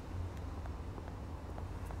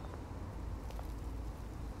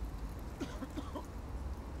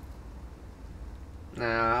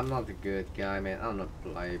 Nah, I'm not the good guy, man. I'm not a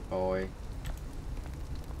playboy.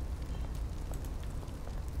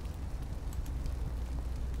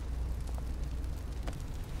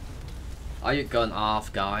 Are you gone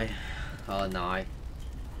off, guy? Oh, no.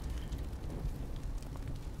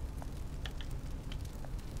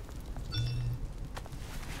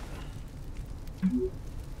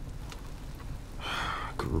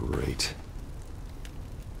 Great.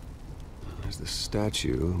 There's the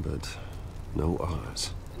statue, but no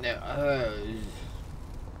Oz. No,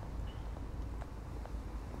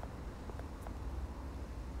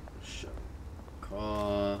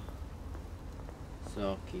 car.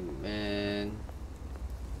 Sucking man.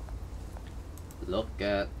 Look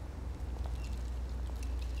at.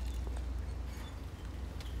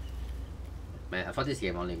 Man, I thought this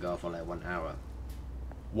game only go for like 1 hour.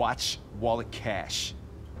 Watch wallet cash.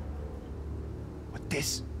 But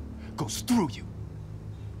this goes through you.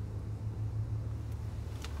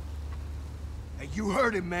 Hey, you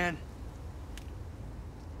heard him, man.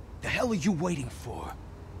 The hell are you waiting for?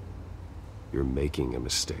 You're making a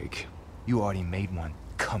mistake. You already made one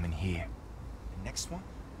coming here. The next one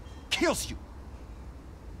kills you.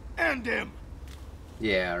 And him.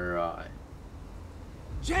 Yeah, right.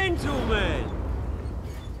 Gentlemen!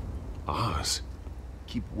 Oz.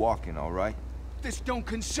 Keep walking, all right? This don't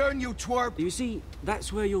concern you, twerp! You see,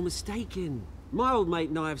 that's where you're mistaken. My old mate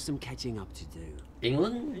and I have some catching up to do.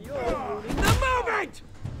 England? You're ruining the moment!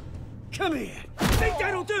 Come here! Think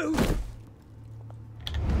that'll do?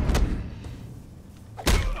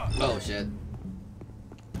 Oh, shit.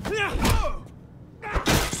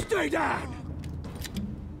 Stay down!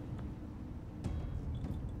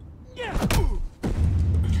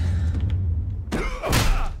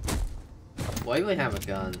 Why do we have a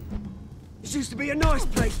gun? This used to be a nice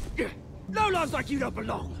place. No lives like you don't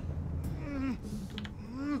belong.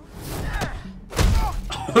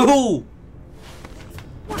 Ooh!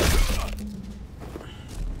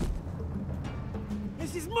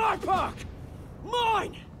 This is my park!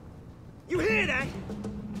 Mine! You hear that?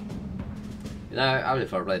 You know, I would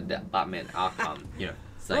have played that Batman Arkham, you know,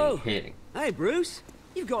 saying hitting. Hey, Bruce.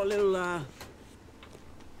 You've got a little,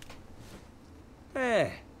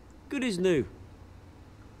 Yeah, good as new.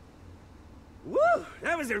 Woo!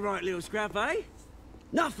 That was a right little scrap, eh?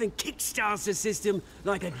 Nothing kickstarts the system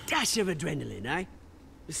like a dash of adrenaline, eh?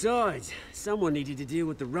 Besides, someone needed to deal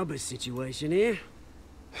with the rubber situation here.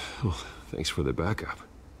 Well, thanks for the backup.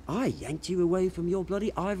 I yanked you away from your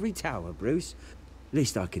bloody ivory tower, Bruce.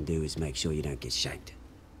 Least I can do is make sure you don't get shanked.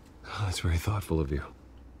 Oh, that's very thoughtful of you.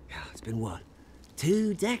 Yeah, it's been what?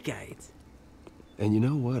 2 decades? And you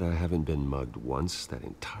know what? I haven't been mugged once that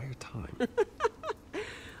entire time.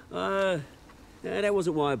 That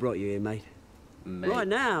wasn't why I brought you here, mate. Right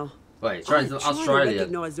now, wait, try I'm Australia. trying to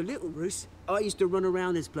recognize the little Bruce I used to run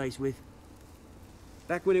around this place with.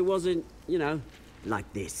 Back when it wasn't, you know,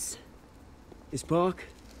 like this. This park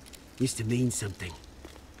used to mean something.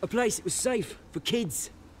 A place that was safe for kids,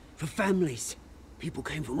 for families. People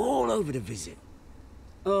came from all over to visit.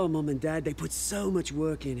 Oh, Mum and Dad, they put so much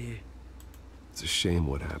work in here. It's a shame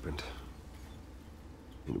what happened.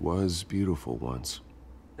 It was beautiful once.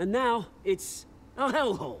 And now, it's a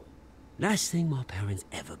hellhole. Last thing my parents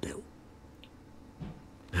ever built.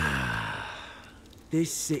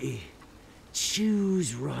 This city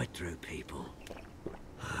chews right through people.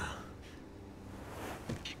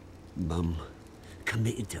 Mum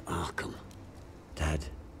committed to Arkham. Dad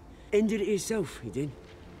ended it himself, he did.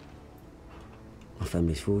 My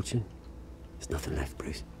family's fortune. There's nothing left,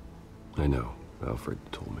 Bruce. I know. Alfred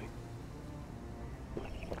told me.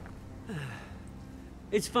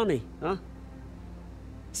 It's funny, huh?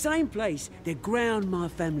 Same place that ground my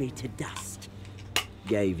family to dust.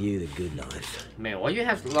 Gave you the good life. Man, why you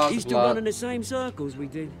have lots Used of to blood? run in the same circles we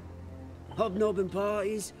did. Hobnobbing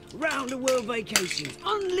parties, round-the-world vacations,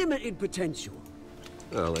 unlimited potential.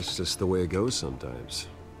 Well, that's just the way it goes sometimes.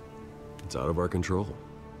 It's out of our control.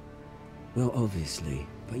 Well, obviously,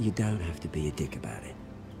 but you don't have to be a dick about it.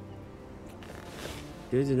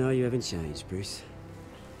 Good to know you haven't changed, Bruce.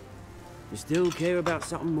 You still care about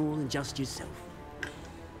something more than just yourself.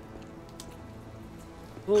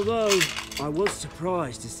 Although, I was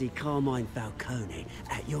surprised to see Carmine Falcone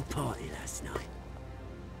at your party last night.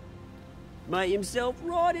 Made himself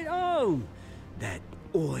right at home. That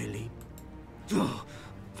oily...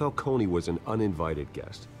 Falcone was an uninvited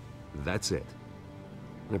guest. That's it.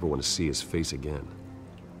 I never want to see his face again.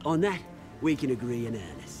 On that, we can agree in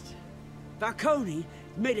earnest. Falcone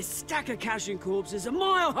made a stack of cash and corpses a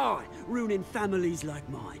mile high, ruining families like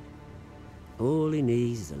mine. All he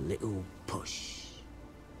needs is a little push.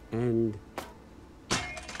 And...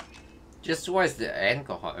 just where's the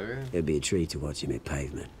alcohol? It'd be a treat to watch him hit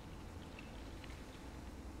pavement.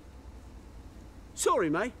 Sorry,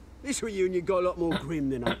 mate. This reunion got a lot more grim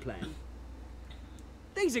than I planned.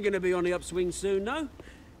 Things are gonna be on the upswing soon, though.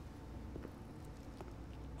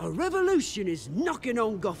 A revolution is knocking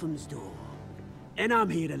on Gotham's door. And I'm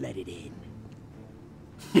here to let it in.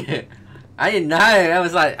 I didn't know. I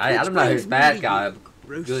was like, I don't know who's bad guy or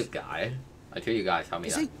Bruce. good guy. Until you guys tell me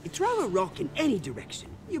You that. see, you throw a rock in any direction,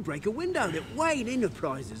 you break a window that Wayne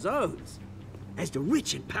Enterprises owns. As the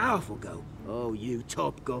rich and powerful go, oh, you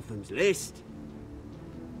top Gotham's list.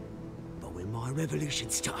 But when my revolution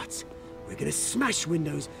starts, we're gonna smash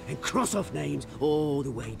windows and cross off names all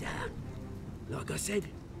the way down. Like I said,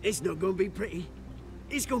 it's not gonna be pretty.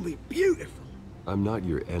 It's gonna be beautiful. I'm not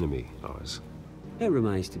your enemy, Oz. It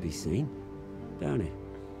remains to be seen, don't it?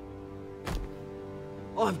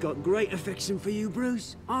 I've got great affection for you,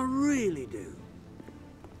 Bruce. I really do.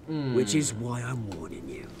 Which is why I'm warning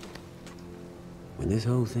you. When this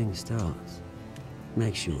whole thing starts,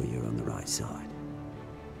 make sure you're on the right side.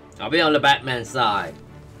 I'll be on the Batman side.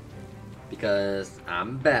 Because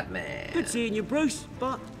I'm Batman. Good seeing you, Bruce,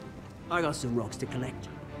 but I got some rocks to collect.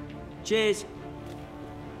 Cheers.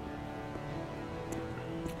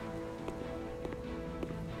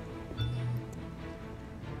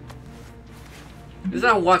 This is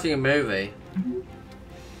not watching a movie.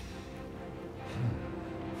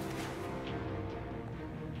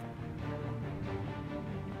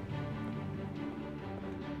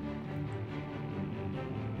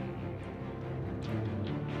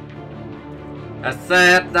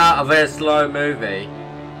 Except not a very slow movie.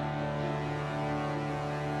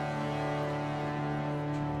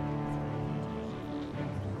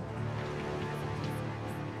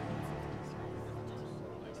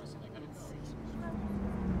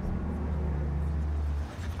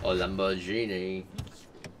 Or Lamborghini.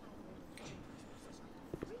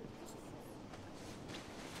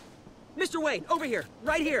 Mr. Wayne, over here,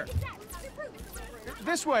 right here.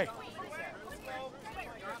 This way.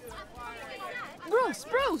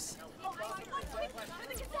 Bruce!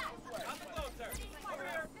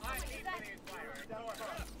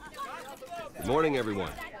 Good morning,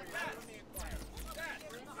 everyone.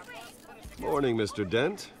 Morning, Mr.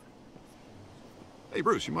 Dent. Hey,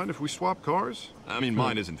 Bruce, you mind if we swap cars? I mean,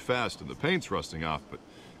 mine isn't fast and the paint's rusting off, but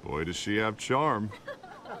boy, does she have charm.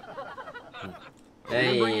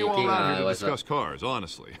 Hey, we're bringing you all out here to what's discuss up? cars,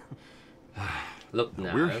 honestly. Look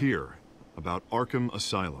now. We're here about Arkham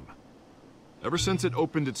Asylum. Ever since it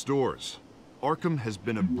opened its doors, Arkham has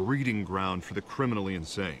been a breeding ground for the criminally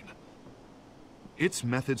insane. Its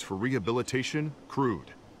methods for rehabilitation,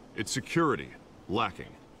 crude. Its security,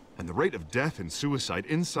 lacking. And the rate of death and suicide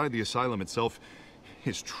inside the asylum itself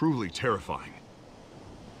is truly terrifying.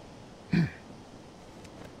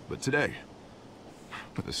 But today,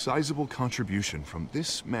 with a sizable contribution from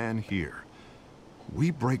this man here,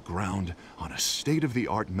 we break ground on a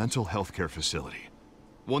state-of-the-art mental health care facility.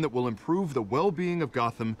 One that will improve the well-being of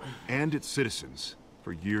Gotham and its citizens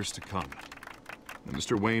for years to come. And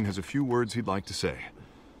Mr. Wayne has a few words he'd like to say.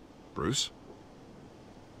 Bruce?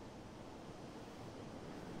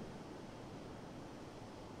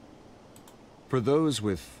 For those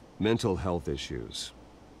with mental health issues,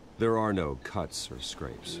 there are no cuts or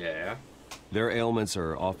scrapes. Yeah. Their ailments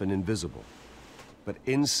are often invisible, but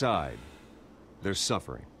inside, they're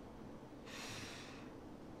suffering.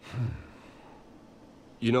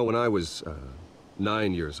 You know, when I was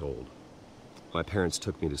 9 years old, my parents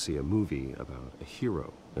took me to see a movie about a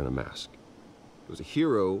hero in a mask. It was a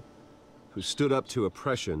hero who stood up to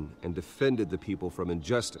oppression and defended the people from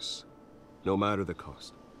injustice, no matter the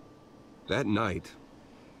cost. That night,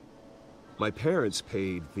 my parents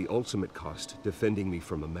paid the ultimate cost defending me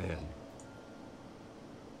from a man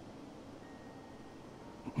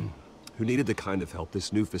who needed the kind of help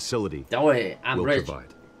this new facility Don't worry, I'm will rich.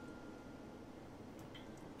 provide.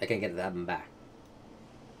 I can get that back.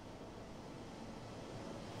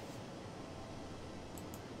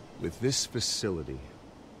 With this facility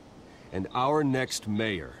and our next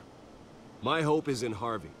mayor, my hope is in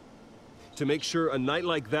Harvey. To make sure a night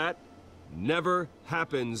like that never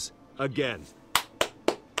happens again.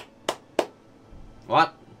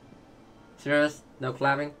 What? Serious? No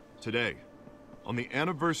clapping? Today, on the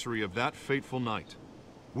anniversary of that fateful night,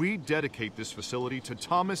 we dedicate this facility to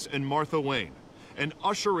Thomas and Martha Wayne and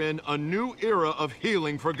usher in a new era of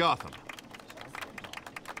healing for Gotham.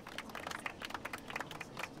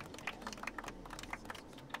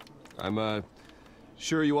 I'm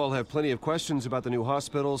sure you all have plenty of questions about the new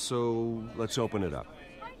hospital, so let's open it up.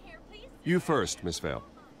 You first, Miss Vale.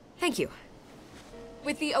 Thank you.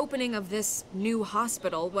 With the opening of this new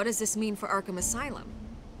hospital, what does this mean for Arkham Asylum?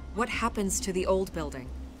 What happens to the old building?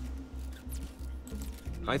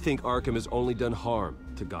 I think Arkham has only done harm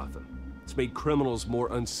to Gotham. It's made criminals more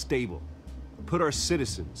unstable, put our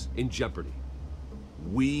citizens in jeopardy.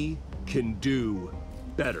 We can do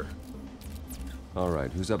better. All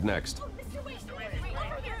right, who's up next?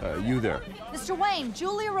 You there. Mr. Wayne,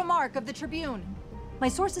 Julia Remark of the Tribune. My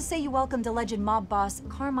sources say you welcomed alleged mob boss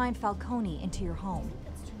Carmine Falcone into your home.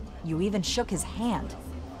 You even shook his hand.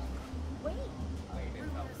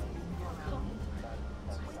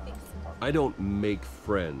 I don't make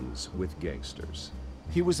friends with gangsters.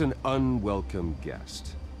 He was an unwelcome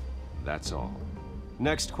guest. That's all.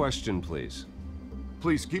 Next question, please.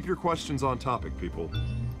 Please keep your questions on topic, people.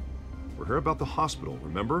 We're here about the hospital,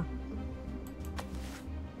 remember?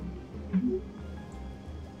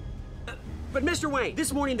 But Mr. Wayne,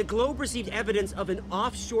 this morning the Globe received evidence of an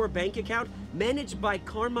offshore bank account managed by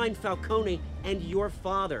Carmine Falcone and your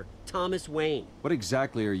father, Thomas Wayne. What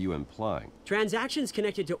exactly are you implying? Transactions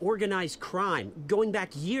connected to organized crime going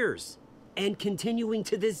back years and continuing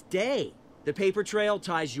to this day. The paper trail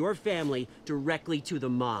ties your family directly to the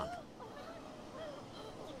mob.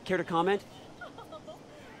 Care to comment?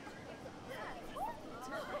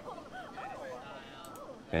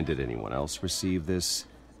 And did anyone else receive this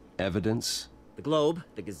evidence? The Globe,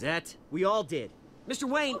 the Gazette, we all did. Mr.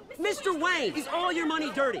 Wayne, is all your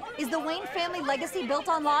money dirty? Is the Wayne family legacy built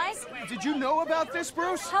on lies? Did you know about this,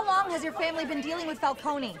 Bruce? How long has your family been dealing with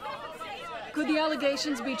Falcone? Could the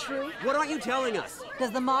allegations be true? What aren't you telling us?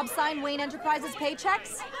 Does the mob sign Wayne Enterprises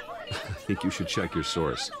paychecks? I think you should check your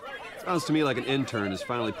source. Sounds to me like an intern is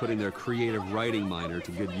finally putting their creative writing minor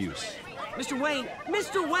to good use. Mr. Wayne!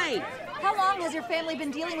 How long has your family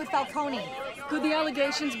been dealing with Falcone? Could the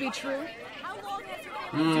allegations be true?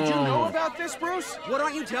 Did you know about this, Bruce? What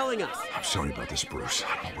aren't you telling us? I'm sorry about this, Bruce.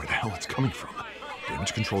 I don't know where the hell it's coming from.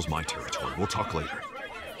 Damage control's my territory. We'll talk later.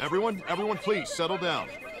 Everyone, please, settle down.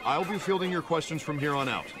 I'll be fielding your questions from here on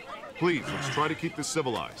out. Please, let's try to keep this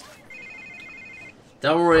civilized.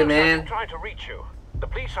 Don't worry, man. I'm trying to reach you. The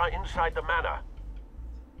police are inside the manor.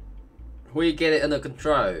 We get it under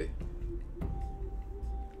control.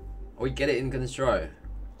 We get it in control.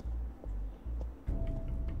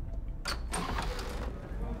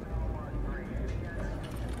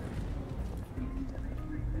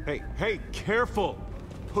 Hey, careful!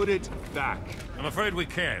 Put it back. I'm afraid we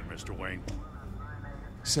can't, Mr. Wayne.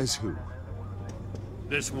 Says who?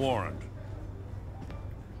 This warrant.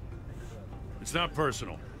 It's not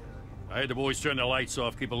personal. I had the boys turn the lights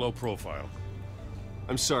off, keep a low profile.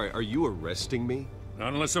 I'm sorry, are you arresting me?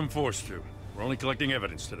 Not unless I'm forced to. We're only collecting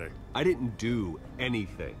evidence today. I didn't do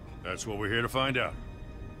anything. That's what we're here to find out.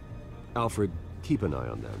 Alfred, keep an eye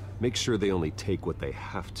on them. Make sure they only take what they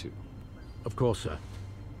have to. Of course, sir.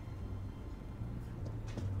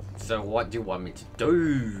 So what do you want me to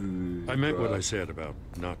do? I meant what I said about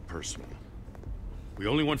not personal. We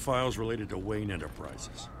only want files related to Wayne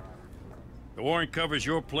Enterprises. The warrant covers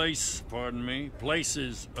your place, pardon me,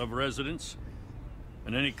 places of residence,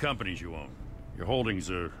 and any companies you own. Your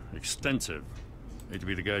holdings are extensive. Hate to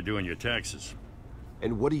be the guy doing your taxes.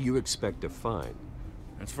 And what do you expect to find?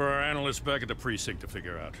 That's for our analysts back at the precinct to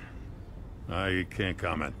figure out. I can't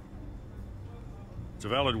comment. It's a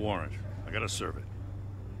valid warrant. I gotta serve it.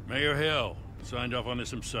 Mayor Hill signed off on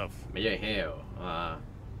this himself. Mayor Hill,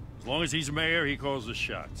 As long as he's mayor, he calls the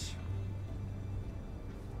shots.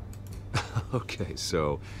 Okay,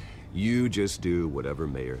 so you just do whatever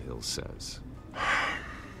Mayor Hill says.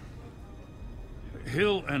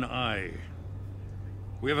 Hill and I,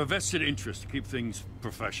 we have a vested interest to keep things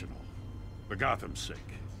professional. For Gotham's sake.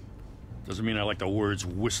 Doesn't mean I like the words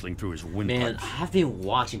whistling through his windpipe. Man, I've been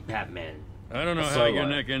watching Batman. I don't know how your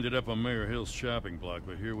neck ended up on Mayor Hill's shopping block,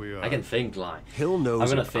 but here we are. I can think like. Hill knows I'm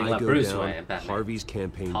gonna if think I like go Bruce down, Wayne and Batman. Harvey's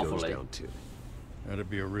campaign goes Hopefully. down too. That'd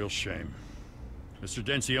be a real shame. Mr.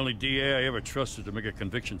 Dent's the only DA I ever trusted to make a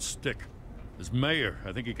conviction stick. As mayor,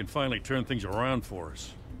 I think he can finally turn things around for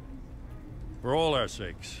us. For all our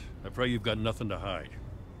sakes, I pray you've got nothing to hide.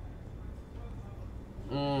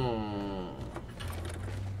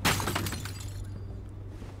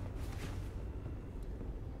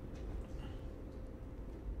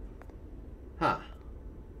 Huh.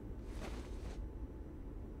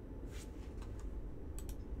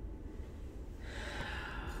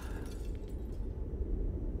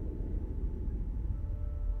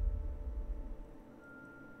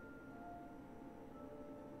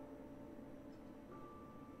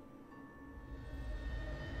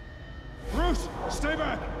 Bruce, stay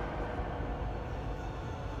back!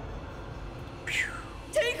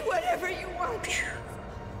 Take whatever you want.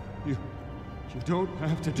 You don't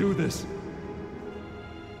have to do this.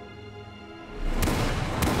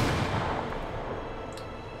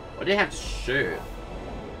 What do you have to shoot?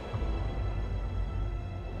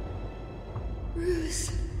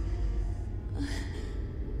 Bruce.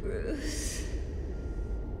 Bruce.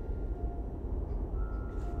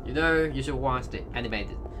 You know, you should watch the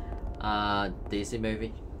animated DC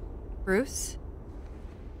movie. Bruce?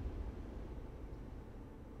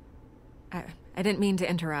 I didn't mean to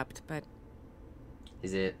interrupt, but...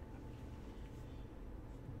 Is it?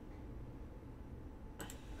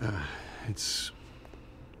 It's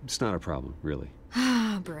not a problem, really.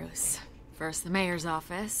 Ah, Bruce. First the mayor's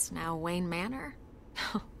office, now Wayne Manor.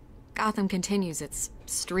 Gotham continues its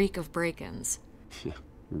streak of break-ins. Yeah,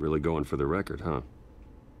 really going for the record, huh?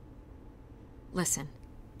 Listen,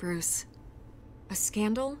 Bruce, A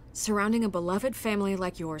scandal surrounding a beloved family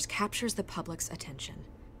like yours captures the public's attention.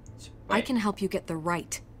 I can help you get the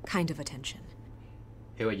right kind of attention.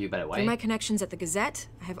 Who are you, by the way? Through my connections at the Gazette,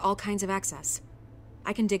 I have all kinds of access.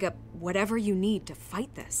 I can dig up whatever you need to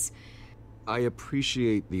fight this. I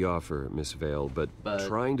appreciate the offer, Miss Vale, but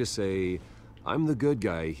trying to say I'm the good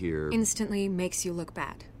guy here instantly makes you look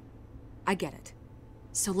bad. I get it.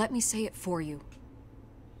 So let me say it for you.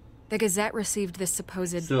 The Gazette received this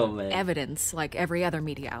supposed evidence like every other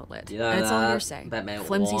media outlet. And it's all hearsay.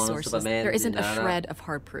 Flimsy sources. There isn't a shred of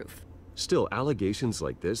hard proof. Still, allegations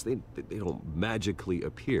like this, they don't magically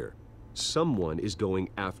appear. Someone is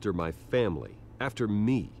going after my family, after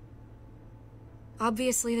me.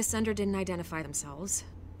 Obviously, the sender didn't identify themselves.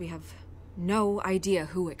 We have no idea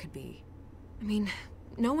who it could be. I mean,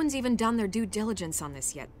 no one's even done their due diligence on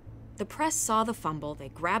this yet. The press saw the fumble, they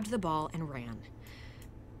grabbed the ball and ran.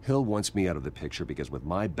 Hill wants me out of the picture because with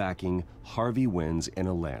my backing, Harvey wins in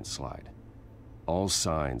a landslide. All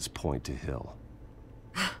signs point to Hill.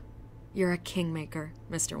 You're a kingmaker,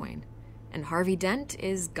 Mr. Wayne. And Harvey Dent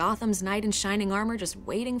is Gotham's knight in shining armor just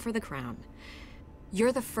waiting for the crown.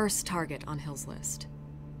 You're the first target on Hill's list.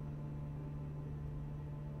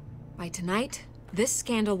 By tonight, this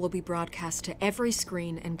scandal will be broadcast to every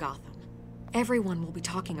screen in Gotham. Everyone will be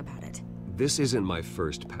talking about it. This isn't my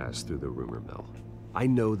first pass through the rumor mill. I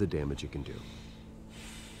know the damage it can do.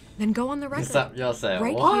 Then go on the record. Stop yourself.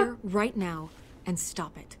 Right What? here, right now, and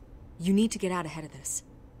stop it. You need to get out ahead of this.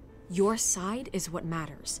 Your side is what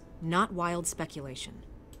matters, not wild speculation.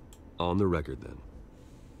 On the record, then.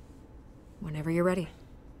 Whenever you're ready.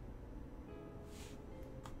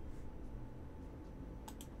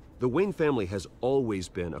 The Wayne family has always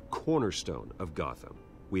been a cornerstone of Gotham.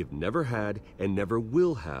 We have never had and never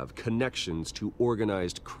will have connections to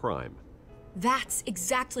organized crime. That's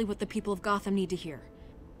exactly what the people of Gotham need to hear.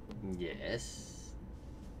 Yes.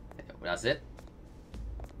 That's it.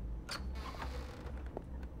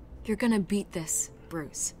 You're gonna beat this,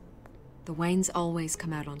 Bruce. The Waynes always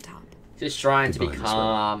come out on top. Just trying Goodbye, to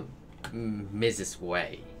become Mrs.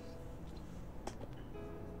 Way.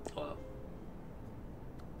 Well,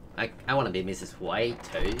 I want to be Mrs. Way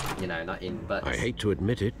too, you know, not in, but... I hate to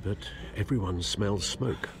admit it, but everyone smells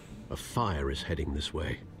smoke. A fire is heading this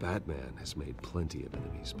way. Batman has made plenty of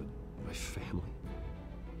enemies, but my family?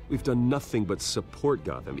 We've done nothing but support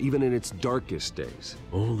Gotham, even in its darkest days.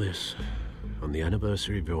 All this on the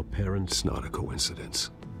anniversary of your parents'... It's not a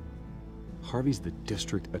coincidence. Harvey's the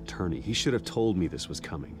district attorney. He should have told me this was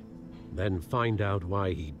coming. Then find out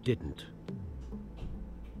why he didn't.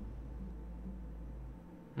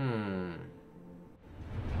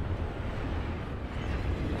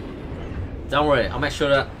 Don't worry, I'll make sure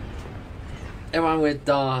that everyone will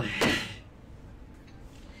die.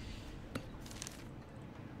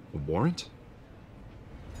 A warrant?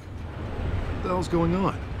 What the hell's going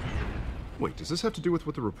on? Wait, does this have to do with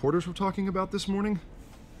what the reporters were talking about this morning?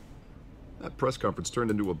 That press conference turned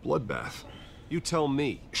into a bloodbath. You tell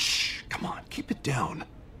me. Shh, come on, keep it down.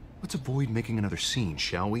 Let's avoid making another scene,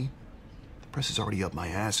 shall we? The press is already up my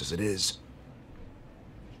ass as it is.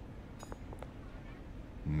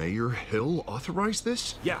 Mayor Hill authorized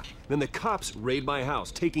this? Yeah, then the cops raid my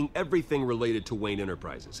house, taking everything related to Wayne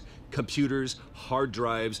Enterprises. Computers, hard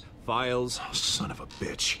drives, files. Oh, son of a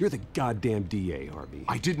bitch. You're the goddamn DA, Harvey.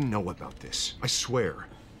 I didn't know about this, I swear.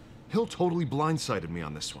 Hill totally blindsided me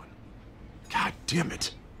on this one. God damn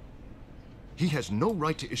it. He has no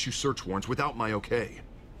right to issue search warrants without my okay.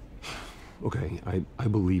 Okay, I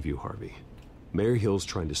believe you, Harvey. Mayor Hill's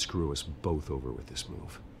trying to screw us both over with this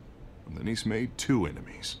move. And then he's made two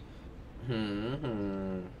enemies.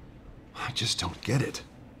 I just don't get it.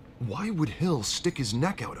 Why would Hill stick his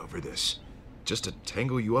neck out over this? Just to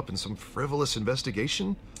tangle you up in some frivolous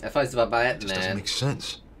investigation? If I was about It just doesn't make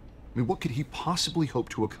sense. I mean, what could he possibly hope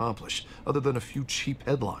to accomplish other than a few cheap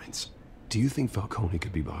headlines? Do you think Falcone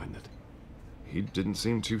could be behind it? He didn't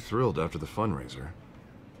seem too thrilled after the fundraiser.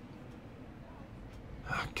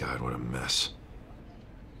 Oh, God, what a mess.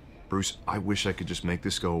 Bruce, I wish I could just make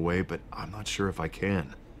this go away, but I'm not sure if I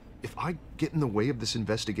can. If I get in the way of this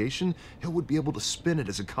investigation, Hill would be able to spin it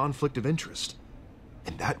as a conflict of interest.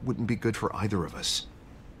 And that wouldn't be good for either of us.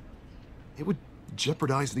 It would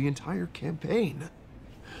jeopardize the entire campaign.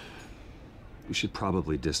 You should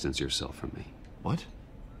probably distance yourself from me. What?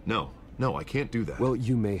 No, I can't do that. Well,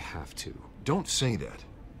 you may have to. Don't say that.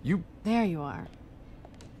 You... There you are.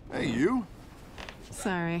 Hey, you?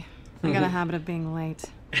 Sorry. I got a habit of being late.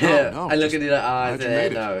 No, I look into the eyes glad you made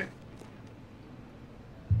and it.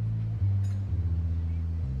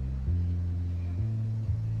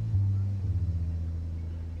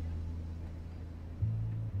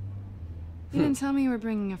 no. You didn't tell me you were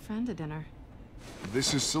bringing a friend to dinner.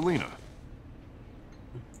 This is Selina.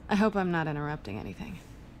 I hope I'm not interrupting anything.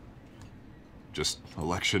 Just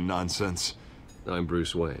election nonsense. I'm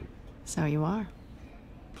Bruce Wayne. So you are.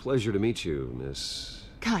 Pleasure to meet you, Miss...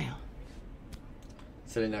 Kyle.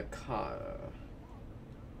 Selina Kyle.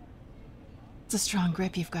 It's a strong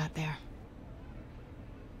grip you've got there.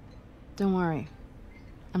 Don't worry.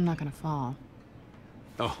 I'm not gonna fall.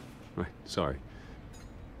 Oh, right. Sorry.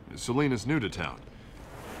 Selina's new to town.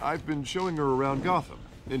 I've been showing her around Gotham,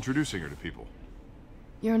 introducing her to people.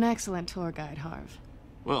 You're an excellent tour guide, Harv.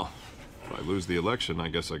 Well, if I lose the election, I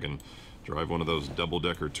guess I can drive one of those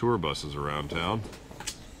double-decker tour buses around town.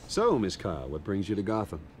 So, Miss Kyle, what brings you to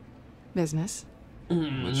Gotham? Business.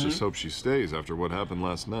 Let's just hope she stays after what happened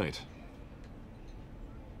last night.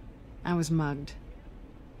 I was mugged.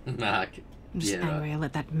 I'm just angry I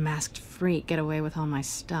let that masked freak get away with all my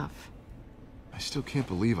stuff. I still can't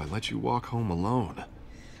believe I let you walk home alone.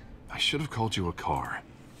 I should have called you a car.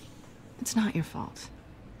 It's not your fault.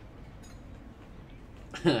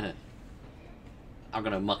 I'm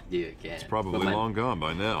gonna muck you again. It's probably long gone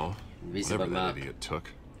by now. Whatever that muck. idiot took.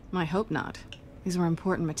 I hope not. These were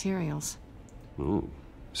important materials. Ooh,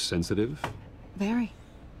 sensitive? Very.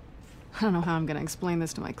 I don't know how I'm gonna explain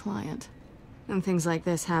this to my client. When things like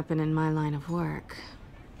this happen in my line of work,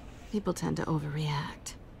 people tend to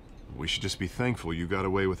overreact. We should just be thankful you got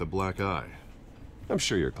away with a black eye. I'm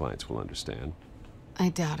sure your clients will understand. I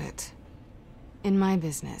doubt it. In my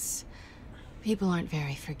business, people aren't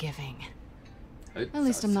very forgiving. Oops, At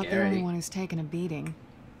least I'm not the only scary. one who's taken a beating.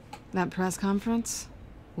 That press conference?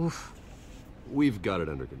 Oof. We've got it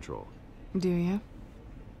under control. Do you?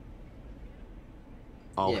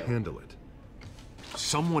 I'll handle it.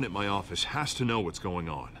 Someone at my office has to know what's going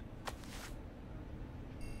on.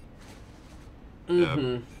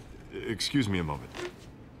 Excuse me a moment.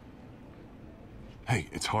 Hey,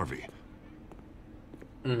 it's Harvey.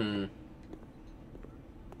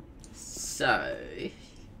 So,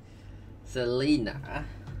 Selina.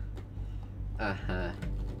 I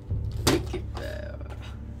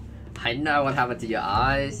know what happened to your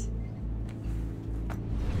eyes.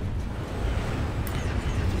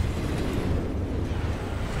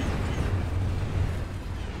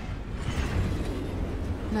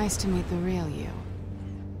 Nice to meet the real you.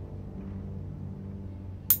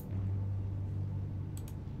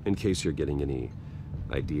 In case you're getting any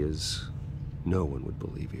ideas, no one would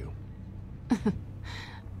believe you.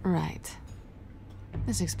 Right.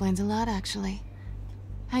 This explains a lot, actually.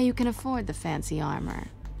 How you can afford the fancy armor,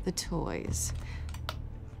 the toys.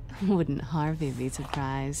 Wouldn't Harvey be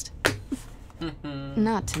surprised?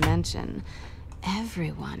 Not to mention,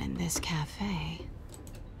 everyone in this cafe.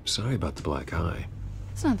 Sorry about the black eye.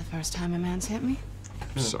 It's not the first time a man's hit me.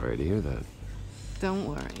 Sorry to hear that. Don't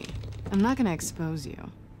worry. I'm not gonna expose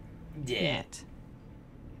you. Yet.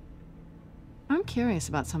 I'm curious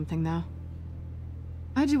about something, though.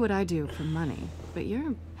 I do what I do for money, but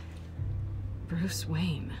you're... Bruce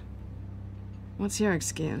Wayne. What's your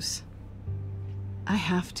excuse? I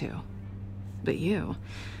have to. But you...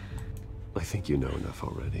 I think you know enough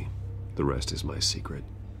already. The rest is my secret.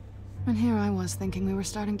 And here I was thinking we were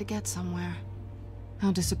starting to get somewhere.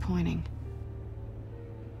 How disappointing.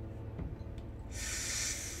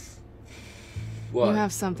 What? You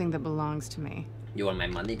have something that belongs to me. You want my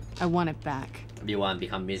money? I want it back. You want to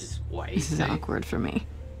become Mrs. White? This is awkward for me.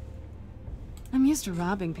 I'm used to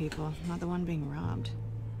robbing people, not the one being robbed.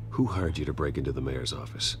 Who hired you to break into the mayor's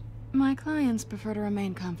office? My clients prefer to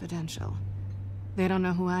remain confidential. They don't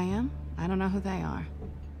know who I am. I don't know who they are.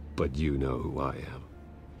 But you know who I am.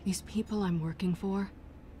 These people I'm working for,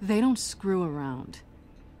 they don't screw around.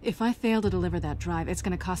 If I fail to deliver that drive, it's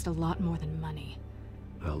gonna cost a lot more than money.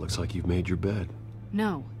 Well, looks like you've made your bed.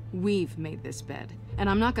 No, we've made this bed, and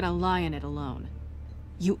I'm not gonna lie in it alone.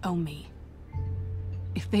 You owe me.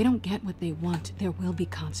 If they don't get what they want, there will be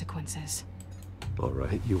consequences. All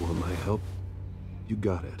right, you want my help? You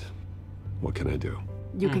got it. What can I do?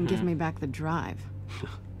 You can give me back the drive.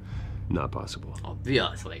 Not possible.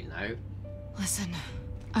 Obviously, no. Listen,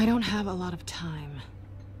 I don't have a lot of time.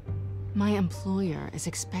 My employer is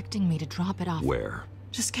expecting me to drop it off. Where?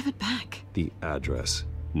 Just give it back. The address,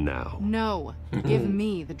 now. No, give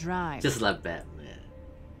me the drive. Just like that, man.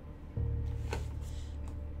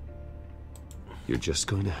 You're just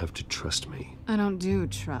going to have to trust me. I don't do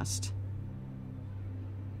trust.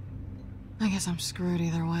 I guess I'm screwed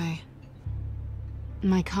either way.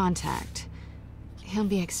 My contact, he'll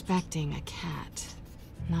be expecting a cat,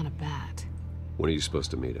 not a bat. When are you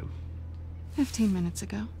supposed to meet him? 15 minutes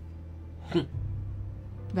ago.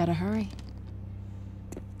 Better hurry.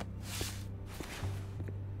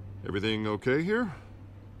 Everything okay here?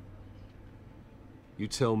 You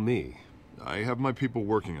tell me. I have my people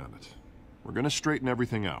working on it. We're gonna straighten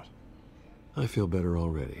everything out. I feel better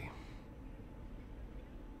already.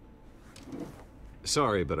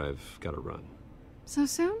 Sorry, but I've got to run. So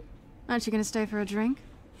soon? Aren't you gonna stay for a drink?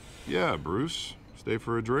 Yeah, Bruce. Stay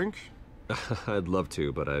for a drink? I'd love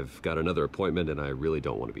to, but I've got another appointment and I really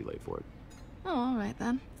don't want to be late for it. Oh, all right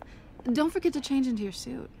then. Don't forget to change into your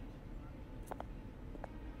suit.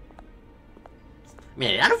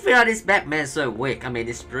 Man, I don't feel like this Batman's so weak. I mean,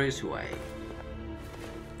 it's Bruce Wayne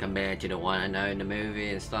compared to the one I know in the movie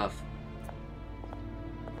and stuff.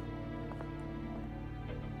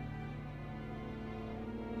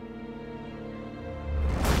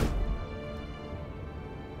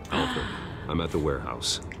 Alfred, I'm at the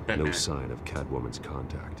warehouse. No sign of Catwoman's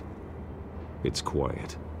contact. It's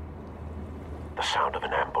quiet. The sound of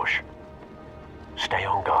an ambush. Stay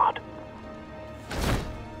on guard.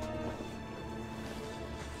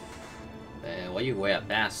 Man, why you wear a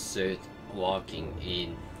bat suit walking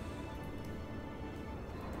in?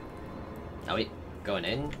 Are we going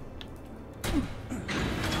in?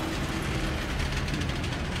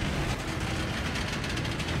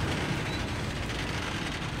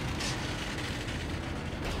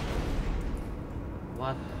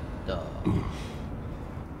 What the?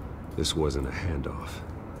 This wasn't a handoff.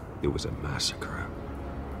 It was a massacre.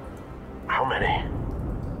 How many?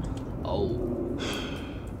 Oh.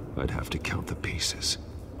 I'd have to count the pieces.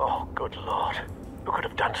 Oh, good Lord. Who could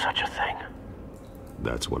have done such a thing?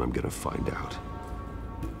 That's what I'm gonna find out.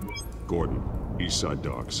 Gordon, East Side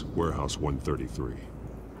Docks, Warehouse 133.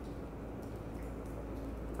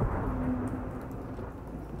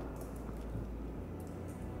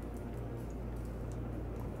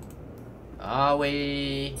 Are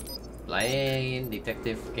we playing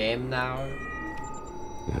detective game now?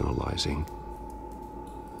 Analyzing.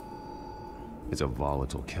 It's a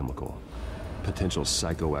volatile chemical. Potential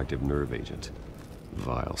psychoactive nerve agent.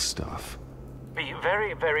 Vile stuff. Be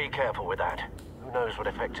very, very careful with that. Who knows what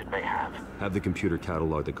effects it may have. Have the computer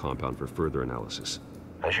catalog the compound for further analysis.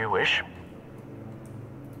 As you wish.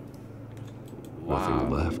 Nothing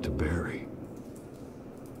left to bury.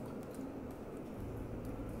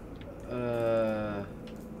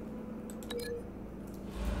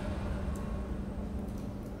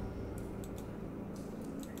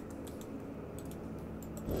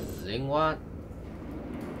 Zing what?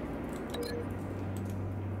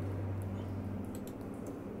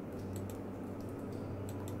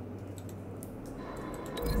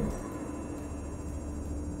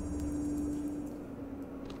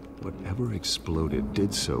 Whatever exploded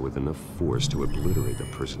did so with enough force to obliterate the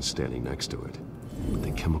person standing next to it. But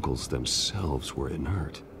the chemicals themselves were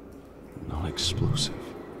inert, non-explosive.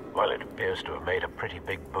 Well, it appears to have made a pretty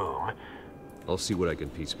big boom. I'll see what I can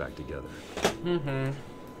piece back together. Mm-hmm.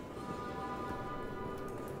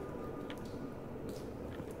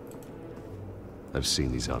 I've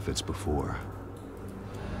seen these outfits before.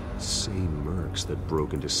 Same mercs that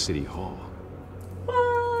broke into City Hall.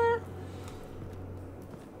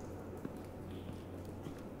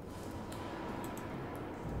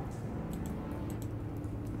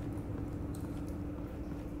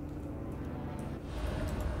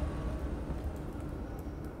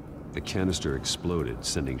 The canister exploded,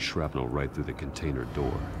 sending shrapnel right through the container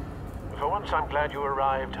door. For once, I'm glad you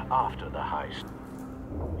arrived after the heist.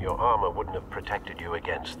 Your armor wouldn't have protected you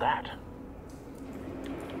against that.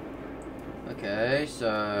 Okay,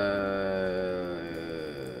 so...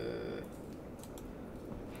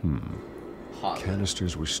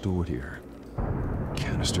 Canisters were stored here.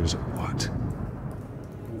 Canisters of what?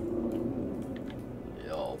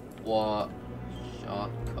 Yo, what?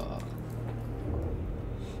 Shotgun.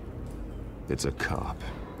 It's a cop.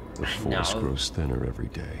 The force grows thinner every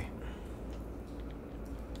day.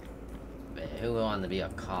 Man, who would want to be a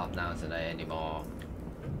cop now today anymore?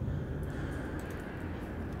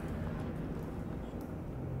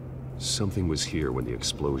 Something was here when the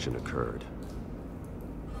explosion occurred.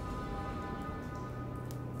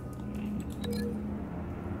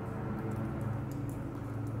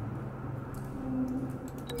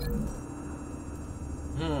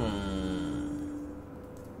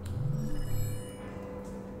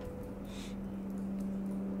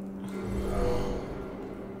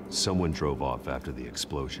 Someone drove off after the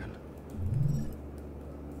explosion.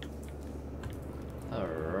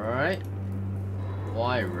 Alright.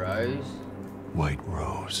 White Rose. White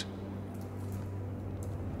Rose.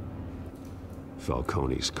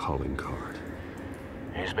 Falcone's calling card.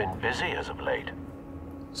 He's been busy as of late.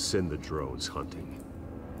 Send the drones hunting.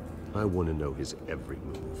 I want to know his every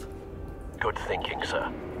move. Good thinking,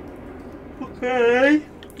 sir. Okay.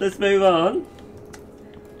 Let's move on.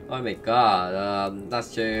 Oh my god,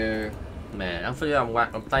 that's too... Man, I'm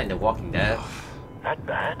playing The Walking Dead. That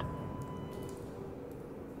bad?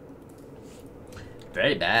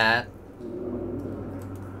 Very bad.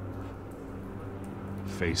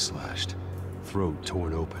 Face slashed, throat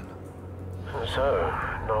torn open. So,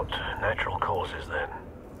 not natural causes then?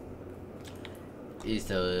 Is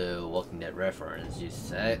the Walking Dead reference, you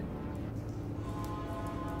say?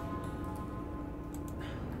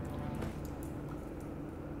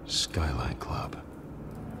 Skyline Club.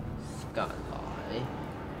 Skyline.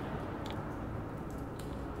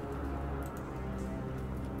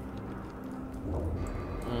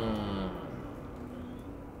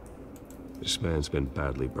 This man's been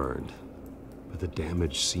badly burned, but the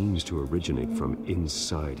damage seems to originate from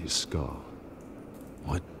inside his skull.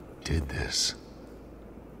 What did this?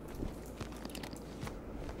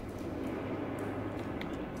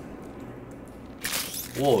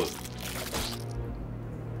 Whoa.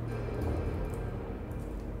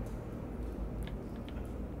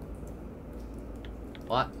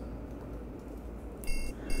 What?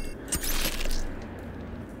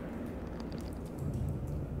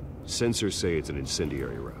 Sensors say it's an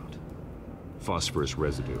incendiary round. Phosphorus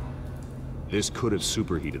residue. This could have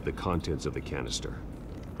superheated the contents of the canister,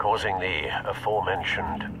 causing the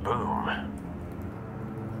aforementioned boom.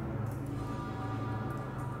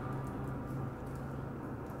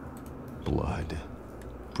 Blood,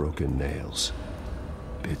 broken nails,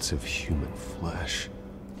 bits of human flesh.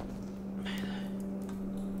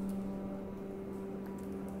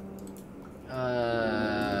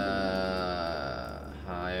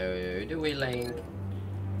 How do we link?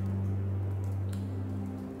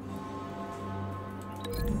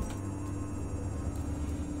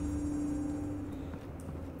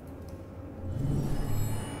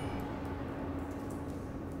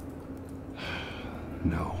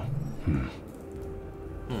 No.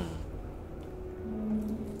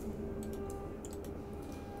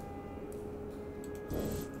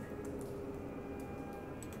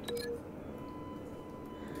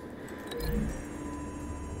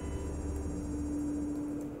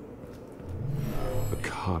 A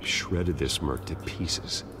cop shredded this merc to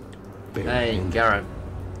pieces. Hey, Garrett.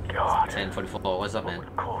 God. 1044, what's up, man? What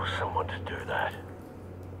would cause someone to do that?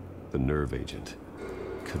 The nerve agent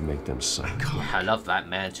could make them psychotic. I love that,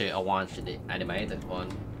 man, too. I watched the animated one.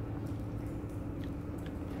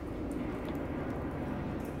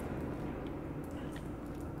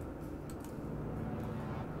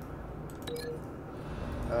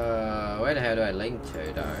 Where the hell do I link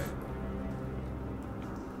to, though?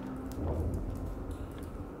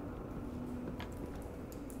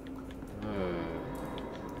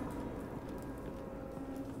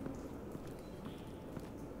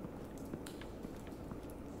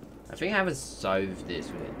 I think I haven't solved this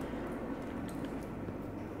with.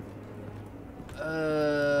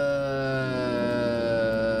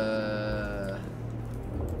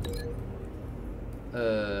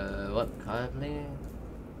 What kind of link?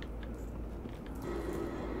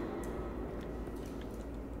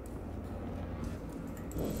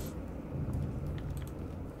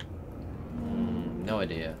 No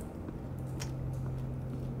idea.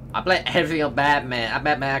 I play everything on Batman. I'm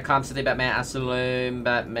Batman, Arkham City, Batman, Asylum,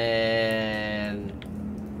 Batman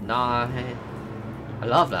 9. I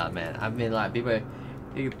love that, man. I mean, like, people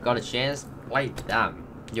who got a chance, wait, damn,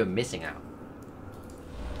 you're missing out.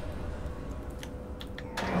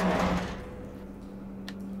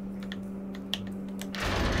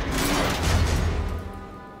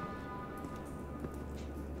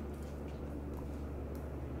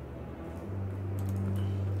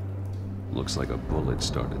 Looks like a bullet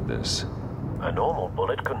started this. A normal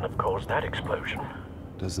bullet couldn't have caused that explosion.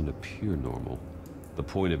 Doesn't appear normal. The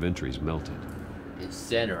point of entry's melted.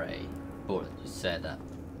 Incinerate. Bullet, you said that.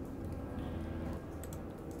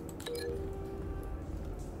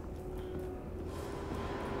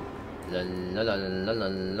 La la la la la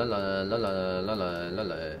la la la la la la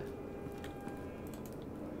la.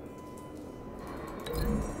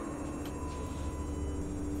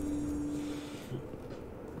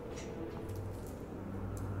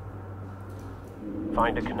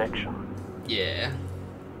 Find a connection. Yeah.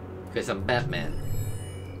 Because I'm Batman.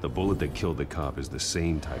 The bullet that killed the cop is the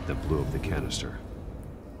same type that blew up the canister.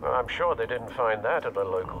 Well, I'm sure they didn't find that at a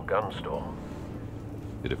local gun store.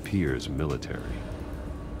 It appears military.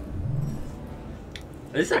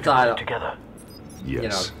 This is kind of together. Yes. You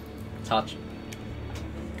know, touch.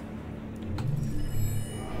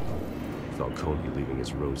 Falcone leaving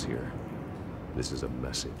his rose here. This is a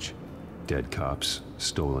message. Dead cops,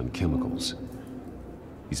 stolen chemicals.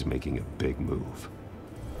 He's making a big move.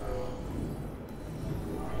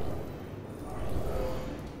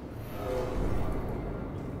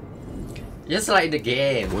 Just like the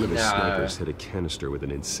game. One of his snipers hit a canister with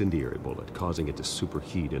an incendiary bullet, causing it to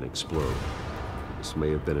superheat and explode. This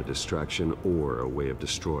may have been a distraction or a way of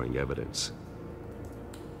destroying evidence.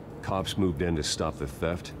 Cops moved in to stop the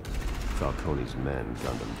theft. Falcone's men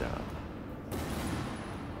gunned him down.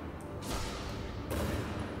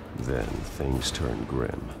 Then things turned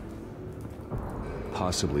grim.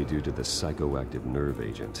 Possibly due to the psychoactive nerve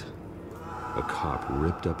agent. A cop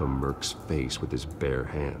ripped up a merc's face with his bare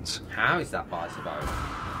hands. How is that possible?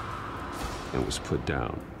 And was put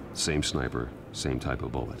down. Same sniper, same type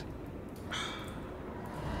of bullet.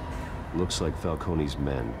 Looks like Falcone's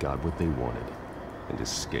men got what they wanted and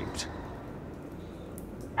escaped.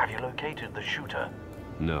 Have you located the shooter?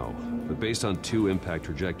 No, but based on 2 impact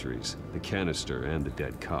trajectories, the canister and the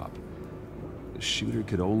dead cop, the shooter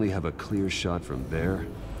could only have a clear shot from there,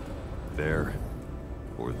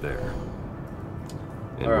 or there.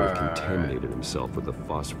 And would have contaminated himself with the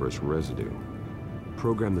phosphorus residue.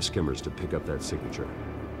 Program the skimmers to pick up that signature.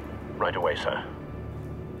 Right away, sir.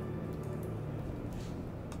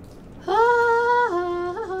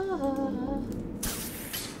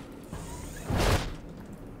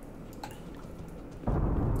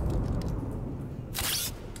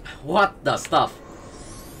 What the stuff?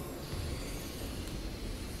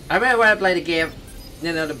 I remember when I played the game,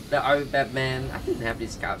 you know, the old Batman, I didn't have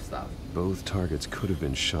this kind of stuff. Both targets could have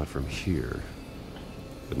been shot from here,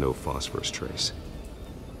 but no phosphorus trace.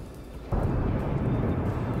 I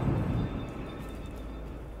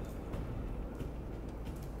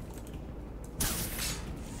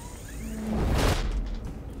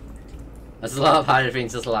just love how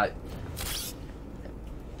everything's just like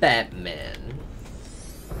Batman.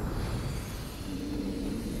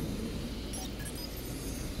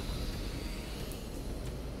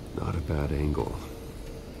 Not a bad angle.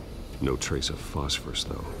 No trace of phosphorus,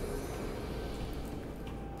 though.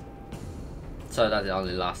 So that's the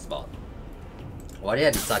only last spot. Why did I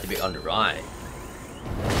decide to be on the right?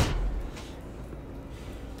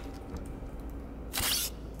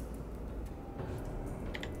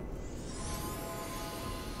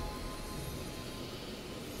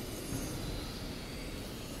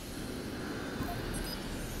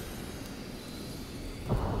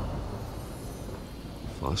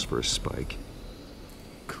 Phosphorus spike.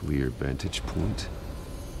 Clear vantage point.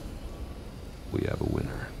 We have a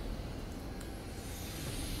winner.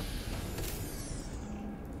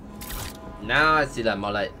 Now I see that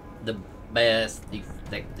more like the best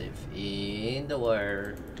detective in the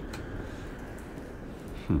world.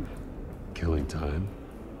 Killing time.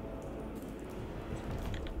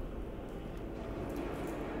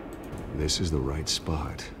 This is the right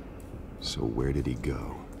spot. So where did he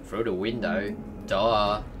go? Through the window.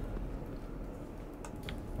 Duh.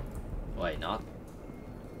 Wait, not.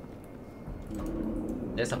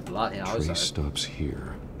 There's some blood here also. Trace stops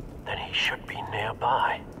here. Then he should be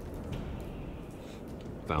nearby.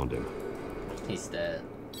 Found him. He's dead.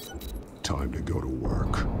 Time to go to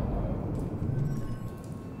work.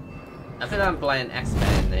 I feel I'm playing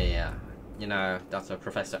X-Men here. You know, Dr.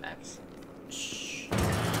 Professor X. Shh.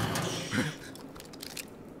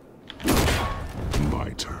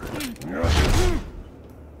 My turn.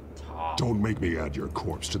 Don't make me add your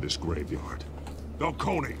corpse to this graveyard.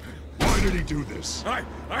 Falcone, why did he do this? I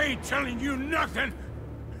ain't telling you nothing.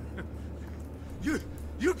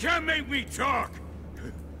 You can't make me talk.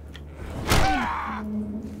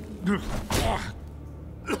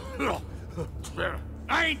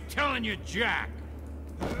 I ain't telling you, Jack.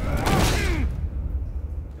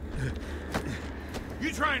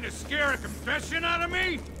 You trying to scare a confession out of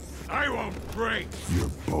me? I won't break. Your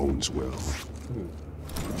bones will.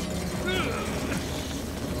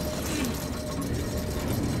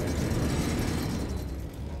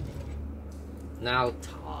 Now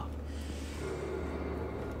talk.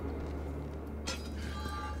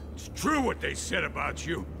 It's true what they said about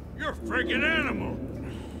you. You're a friggin' animal.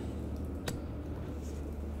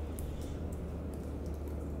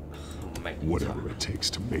 Whatever it takes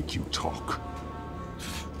to make you talk.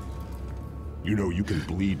 You know you can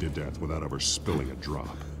bleed to death without ever spilling a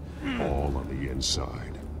drop. All on the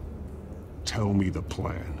inside. Tell me the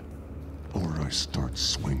plan, or I start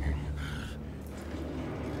swinging.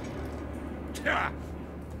 Come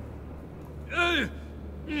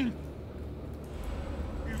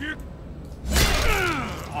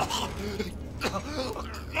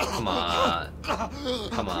on.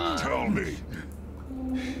 Come on. Tell me.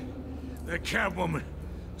 The Catwoman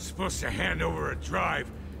was supposed to hand over a drive.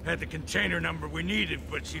 Had the container number we needed,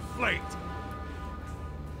 but she flaked.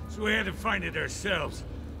 So we had to find it ourselves.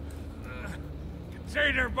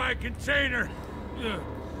 Container by container.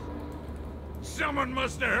 Someone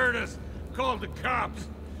must have heard us called the cops.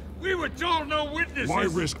 We were told no witnesses. Why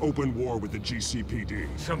risk open war with the GCPD?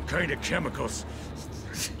 Some kind of chemicals.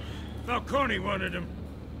 Falcone wanted them.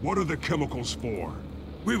 What are the chemicals for?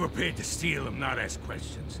 We were paid to steal them, not ask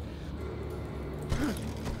questions.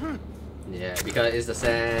 Yeah, because it's the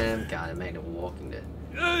same. Gotta make the walking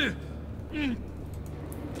there.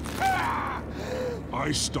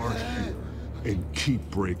 I start here and keep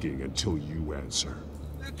breaking until you answer.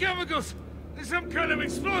 The chemicals! Some kind of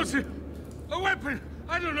explosive! A weapon!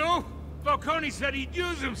 I don't know! Falcone said he'd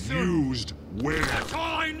use them soon! Used where? That's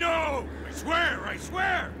all I know! I swear! I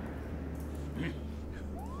swear!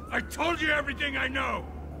 I told you everything I know!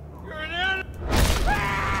 You're an animal!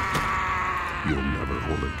 You'll never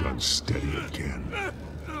hold a gun steady again.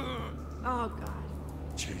 Oh, God.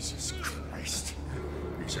 Jesus Christ.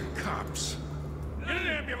 These are cops. Get an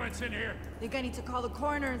ambulance in here! Think I need to call the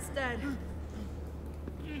coroner instead.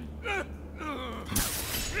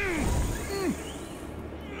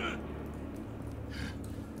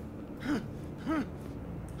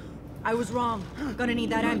 I was wrong. Gonna need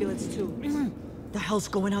that ambulance too. The hell's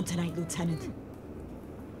going on tonight, Lieutenant?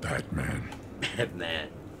 Batman. Batman.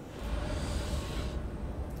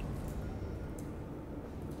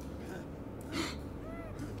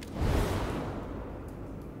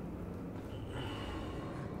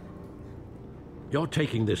 You're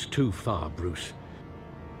taking this too far, Bruce.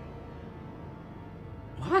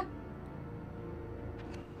 What?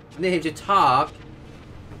 Need to talk.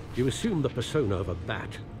 You assume the persona of a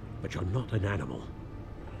bat, but you're not an animal.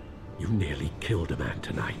 You nearly killed a man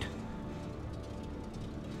tonight.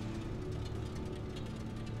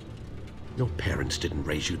 Your parents didn't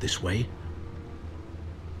raise you this way.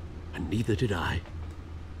 And neither did I.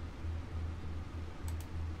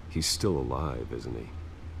 He's still alive, isn't he?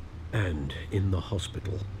 And in the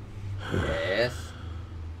hospital. Yes.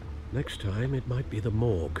 Next time, it might be the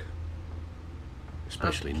morgue.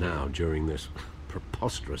 Especially Okay. now, during this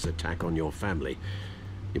preposterous attack on your family.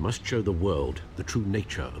 You must show the world the true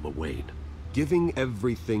nature of a Wayne. Giving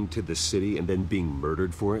everything to the city and then being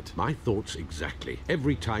murdered for it? My thoughts exactly.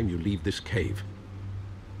 Every time you leave this cave.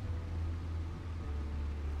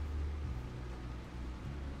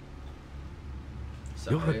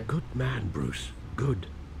 You're a good man, Bruce. Good.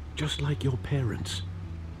 Just like your parents.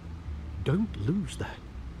 Don't lose that.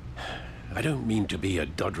 I don't mean to be a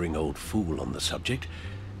doddering old fool on the subject,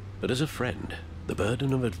 but as a friend, the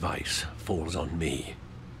burden of advice falls on me.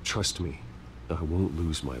 Trust me, I won't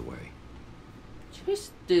lose my way.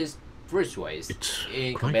 Just this Bruce Wayne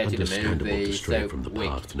in Quite compared to the understandable movie, to stray so from the weak.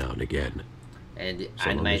 path now and again. And the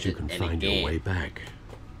So long as you animated can and find your way again. back.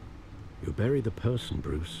 You bury the person,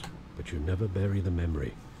 Bruce, but you never bury the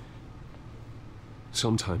memory.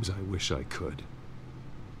 Sometimes I wish I could.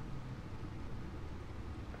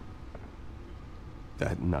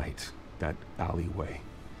 That night, that alleyway,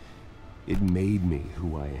 it made me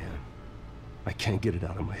who I am. I can't get it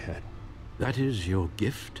out of my head. That is your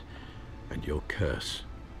gift and your curse.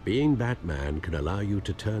 Being Batman can allow you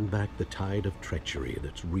to turn back the tide of treachery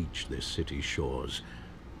that's reached this city's shores,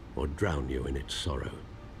 or drown you in its sorrow.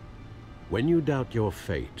 When you doubt your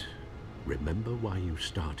fate, remember why you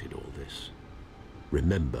started all this.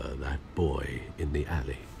 Remember that boy in the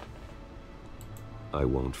alley. I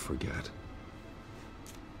won't forget.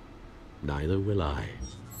 Neither will I.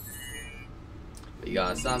 We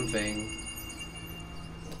got something.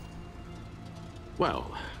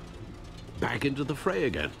 Well, back into the fray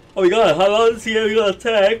again. Oh my god, how long is he gonna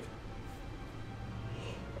attack?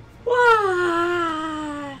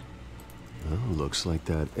 Well, looks like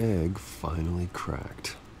that egg finally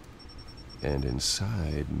cracked. And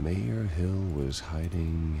inside, Mayor Hill was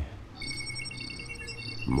hiding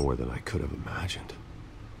more than I could have imagined.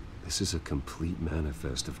 This is a complete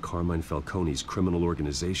manifest of Carmine Falcone's criminal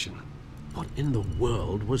organization. What in the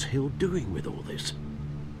world was Hill doing with all this?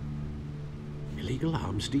 Illegal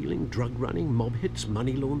arms dealing, drug running, mob hits,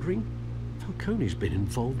 money laundering? Falcone's been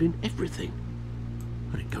involved in everything.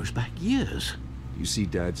 And it goes back years. You see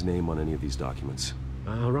Dad's name on any of these documents?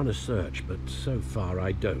 I'll run a search, but so far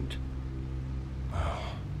I don't.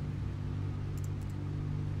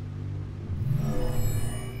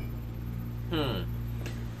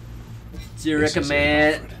 Do you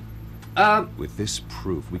recommend? With this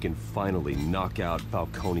proof, we can finally knock out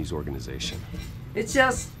Falcone's organization. It's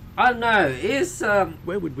just, I don't know. It's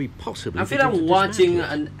Where would we possibly? I feel I'm watching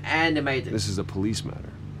an animated. This is a police matter.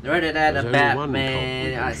 Rather than a There's only one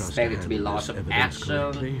Batman, cop I we can trust expect to it to be handle lots this of evidence action.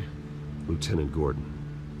 correctly. Lieutenant Gordon.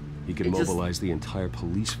 He can It just- mobilize the entire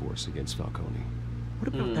police force against Falcone. What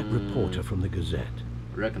about that reporter from the Gazette?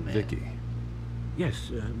 Recommend. Vicky.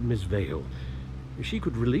 Yes, Miss Vale. She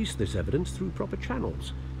could release this evidence through proper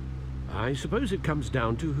channels. I suppose it comes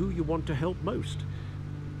down to who you want to help most.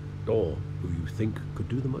 Or who you think could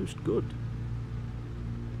do the most good.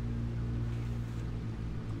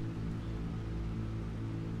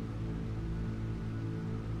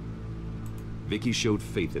 Vicky showed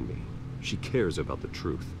faith in me. She cares about the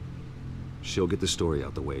truth. She'll get the story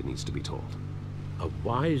out the way it needs to be told. A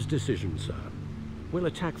wise decision, sir. We'll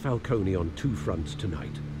attack Falcone on 2 fronts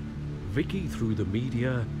tonight. Vicky through the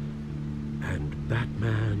media, and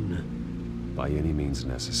Batman... By any means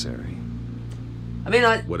necessary. I mean,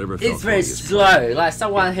 like, whatever it's very slow. Like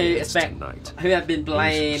someone who have been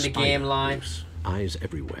playing the game line. Eyes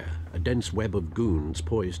everywhere. A dense web of goons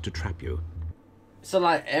poised to trap you. So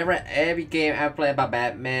like every game I play about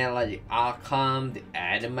Batman, like Arkham, the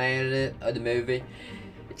animated or the movie,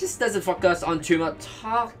 it just doesn't focus on too much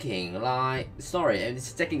talking. Like sorry, and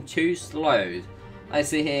it's taking too slow. I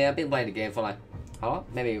see here, I've been playing the game for like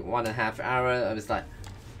maybe 1.5 hours. I was like,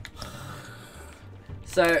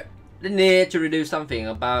 so they need to redo something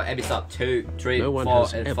about episode 2, 3, 4,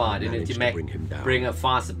 and 5. They need to bring a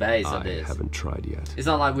faster pace on this. I haven't tried yet. It's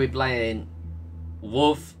not like we're playing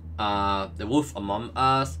Wolf. The Wolf Among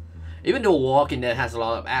Us. Even though Walking Dead has a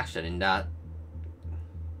lot of action in that.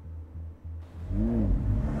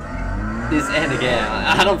 This end again.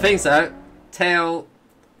 I don't think so. Telltale.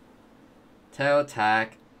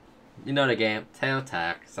 You know the game.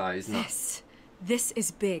 Telltale. So it's not. This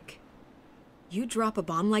is big. You drop a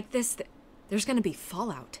bomb like this, there's gonna be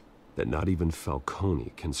fallout. That not even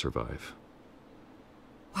Falcone can survive.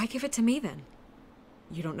 Why give it to me then?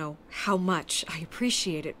 You don't know how much I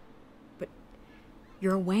appreciate it.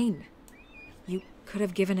 You're Wayne. You could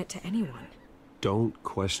have given it to anyone. Don't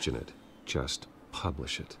question it. Just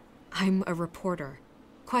publish it. I'm a reporter.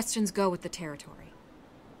 Questions go with the territory.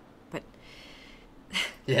 But...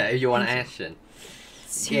 yeah, if you want action.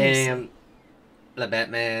 Seriously. Game, the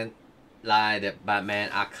Batman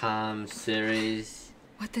Arkham series.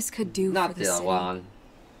 What this could do not for the the city. One.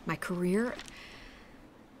 My career?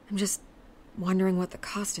 I'm just wondering what the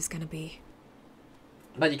cost is gonna be.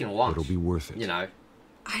 But you can watch. It'll be worth it. You know.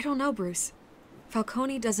 I don't know, Bruce.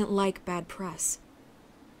 Falcone doesn't like bad press.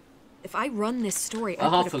 If I run this story, I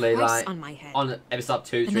put a price on my head. On episode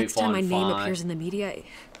 2, 3, 4, and 5. Next time my name appears in the media,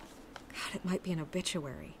 God, it might be an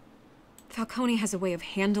obituary. Falcone has a way of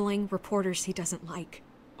handling reporters he doesn't like.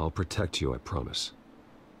 I'll protect you, I promise.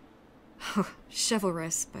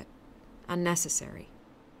 Chivalrous, but unnecessary.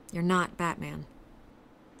 You're not Batman.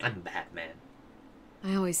 I'm Batman.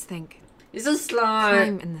 I always think... It's just like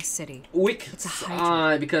crime in the city. Weak it's a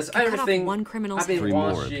hydra. Because everything one criminal's I've been 3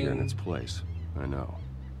 watching... more appear in its place. I know.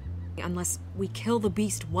 Unless we kill the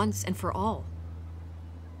beast once and for all.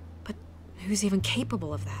 But who's even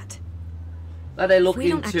capable of that? That they look if we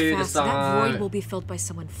don't act into fast, the that void will be filled by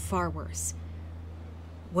someone far worse.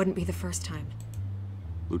 Wouldn't be the first time.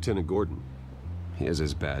 Lieutenant Gordon. He has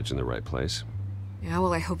his badge in the right place. Yeah,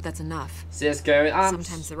 well, I hope that's enough. CSGO,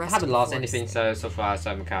 sometimes the rest I haven't lost force, anything so far,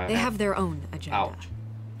 so I'm kind of... They have their own agenda. Ouch.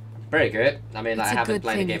 Pretty good. I mean, like, I haven't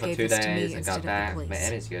played the game for 2 days days and got back. My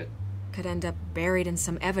aim's good. Could end up buried in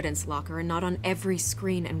some evidence locker and not on every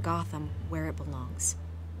screen in Gotham where it belongs.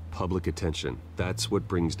 Public attention. That's what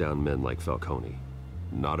brings down men like Falcone.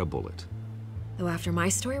 Not a bullet. Though after my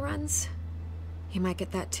story runs, he might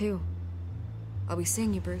get that too. I'll be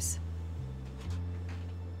seeing you, Bruce.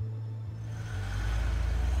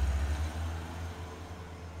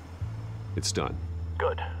 It's done.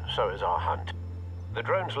 Good. So is our hunt. The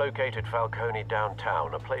drone's located Falcone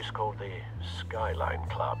downtown, a place called the Skyline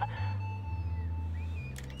Club.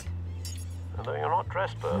 Although you're not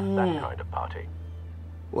dressed for that kind of party.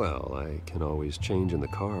 Well, I can always change in the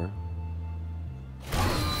car.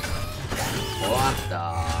 What the...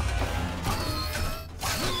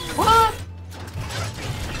 What?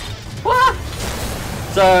 What?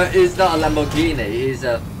 So it's not a Lamborghini, it's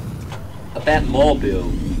a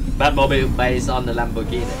Batmobile. Batmobile based on the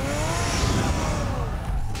Lamborghini.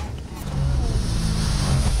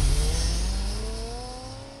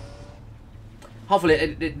 Hopefully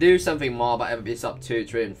it do something more about episode 2,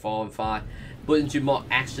 3, and 4, and 5. Put into more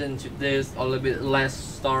action to this, a little bit less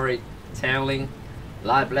storytelling.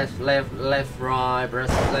 Like left, right, press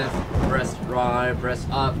left, press right, press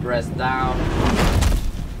up, press down.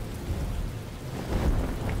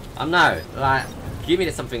 I don't know, like, give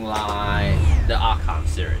me something like the Arkham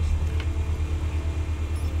series.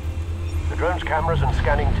 The drone's cameras and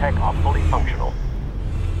scanning tech are fully functional.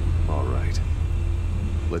 All right.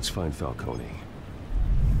 Let's find Falcone.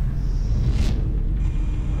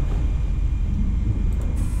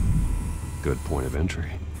 Good point of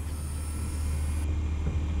entry.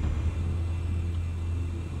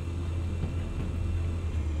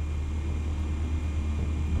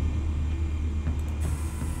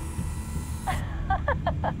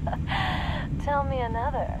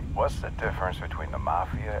 another. What's the difference between the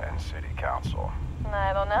Mafia and City Council?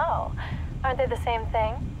 I don't know. Aren't they the same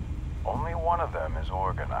thing? Only one of them is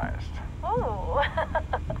organized. Ooh,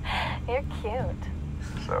 you're cute.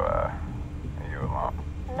 So, are you alone?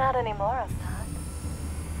 Not anymore, I'm not.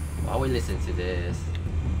 Why we listen to this?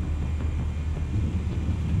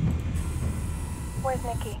 Where's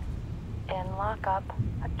Nikki? In lockup.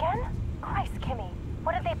 Again? Christ, Kimmy.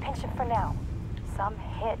 What did they pinch him for now? Some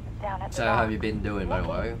hit down at the So how have you been doing, by the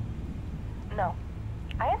way? No.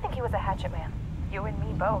 I didn't think he was a hatchet man. You and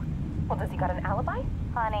me both. Well, does he got an alibi?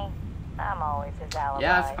 Honey, I'm always his alibi.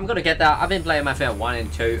 Yeah, I'm gonna get that. I've been playing Mafia 1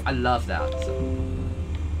 and 2. I love that. So.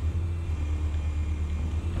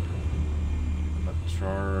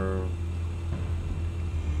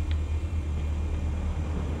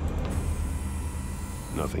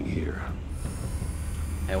 Nothing here.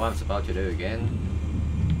 Hey, what I'm supposed to do again?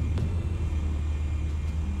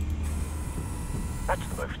 That's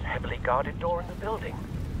the most heavily guarded door in the building.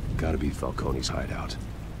 Gotta be Falcone's hideout.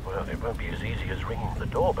 Well, it won't be as easy as ringing the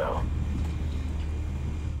doorbell.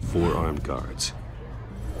 4 armed guards.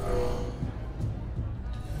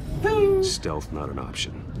 Stealth not an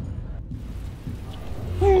option.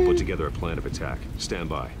 I'll put together a plan of attack. Stand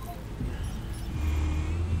by.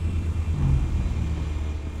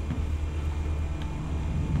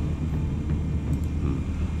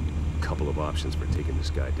 Couple of options for taking this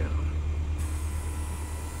guy down.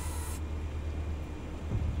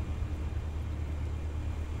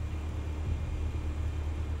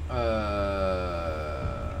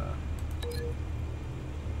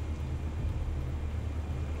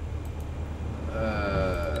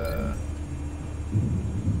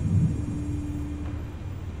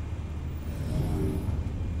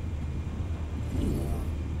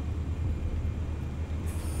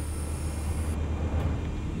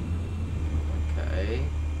 Okay.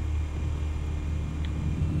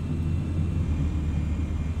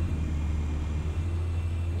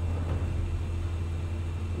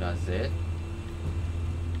 That's it.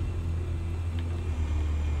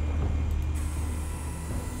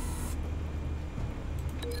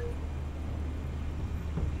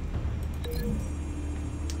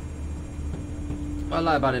 What I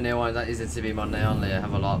like about the new one that isn't to be more they only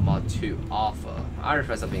have a lot more to offer. I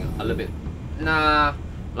prefer something a little bit. Nah,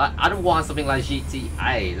 like I don't want something like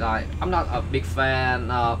GTA. Like I'm not a big fan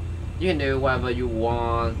of. You can do whatever you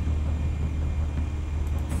want.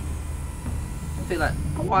 I feel like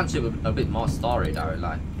I want a bit more story though.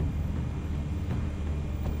 Like,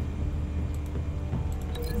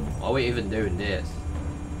 why are we even doing this?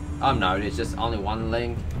 Oh no, there's just only one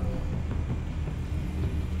link.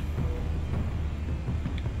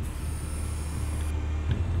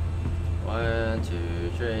 One,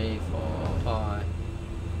 2, 3, 4, 5.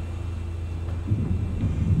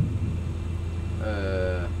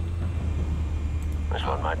 This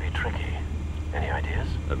one might be tricky. Any ideas?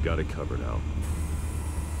 I've got it covered, Al.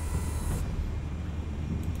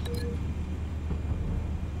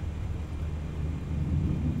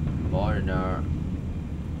 Border.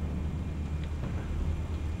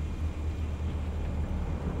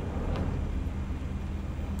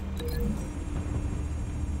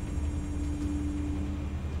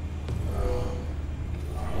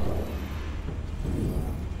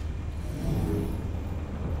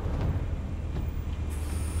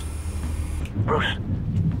 Bruce,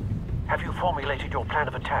 have you formulated your plan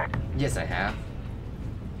of attack? Yes, I have.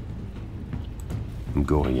 I'm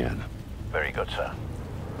going in. Very good, sir.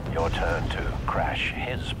 Your turn to crash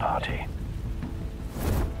his party.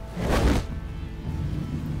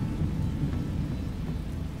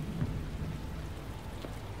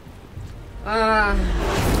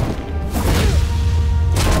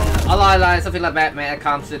 I like something like Batman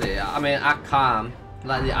Arkham City. I mean Arkham,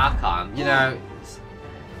 like the Arkham, you know,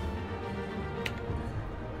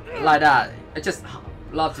 like that. I just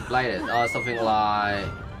love to play it, or something like.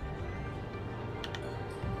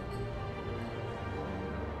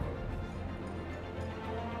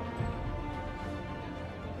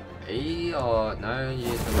 E or no,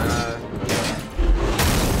 yes or no.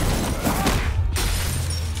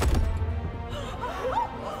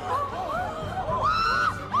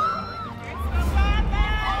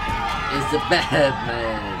 It's the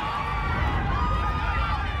Batman.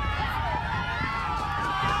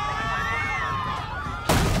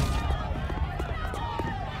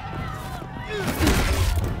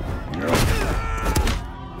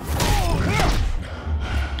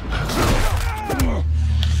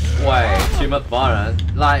 Way too much violence.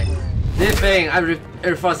 Like this thing, I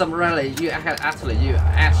refer some rally. You actually you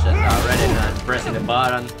action rather than pressing the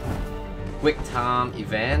button. Quick time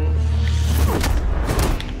event.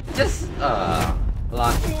 Just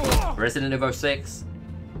Like Resident Evil 6,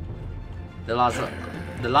 The Last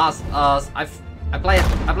Us. I played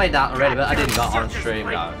that already, but I didn't go on stream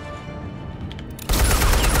though.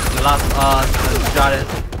 The Last Us, Uncharted,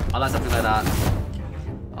 I like something like that.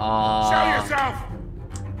 Show yourself!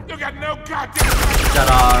 You got no goddamn.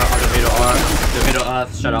 Shadow of the Middle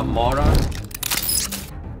Earth, Shadow Mora.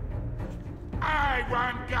 I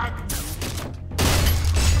want God.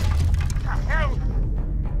 The hell?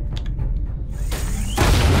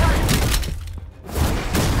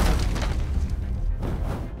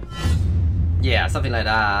 Yeah, something like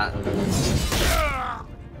that.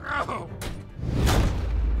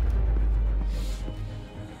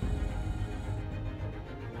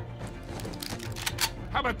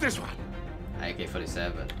 How about this one?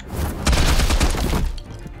 AK-47.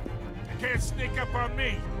 You can't sneak up on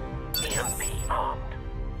me. EMP armed.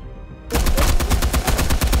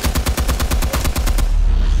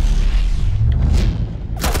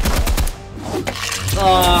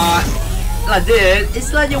 Like dude,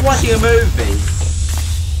 it's like you're watching a movie.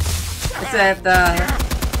 Except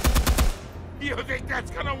you think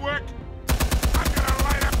that's gonna work? I'm gonna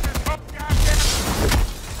light up this whole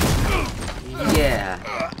goddamn.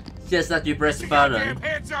 yeah. Just that you press the button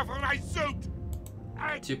Hands off on my suit.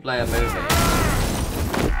 to play a movie.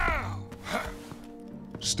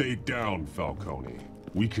 Stay down, Falcone.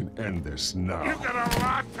 We can end this now. You got a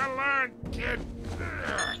lot to learn, kid.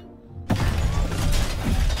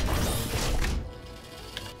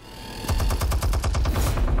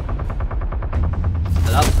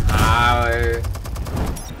 I love how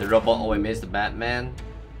the robot always missed the Batman.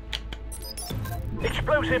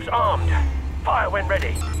 Explosives armed. Fire when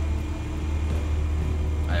ready.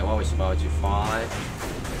 I always supposed to 5.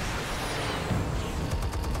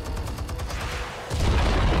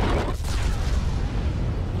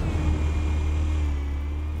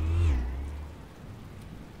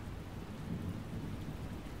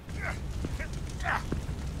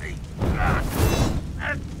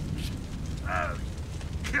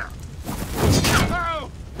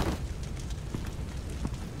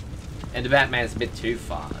 And the Batman's a bit too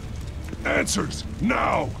far. Answers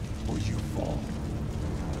now, or you fall.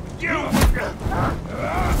 You. All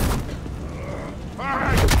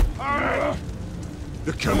right.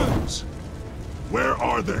 The chemicals. Where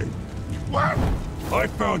are they? What? I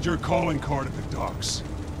found your calling card at the docks.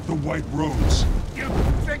 The White Rose. You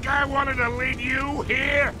think I wanted to lead you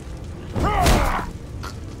here?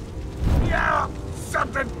 Yeah,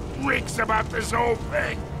 something reeks about this whole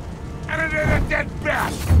thing. And it is a dead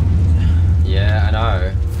bat. Yeah, I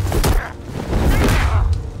know.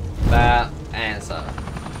 Bad answer.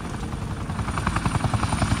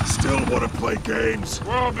 Still want to play games?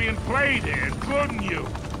 We're all being played here, including you.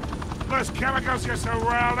 Those chemicals you're so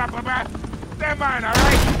riled up about, they're mine, all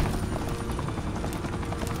right?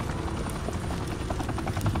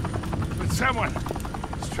 But someone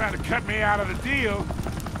is trying to cut me out of the deal,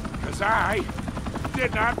 because I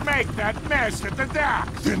did not make that mess at the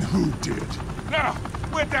docks. Then who did? No,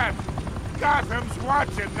 we're done. Gotham's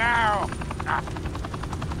watching now.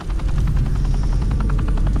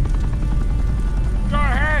 Go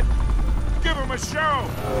ahead. Give him a show.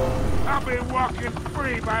 I'll be walking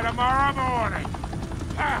free by tomorrow morning.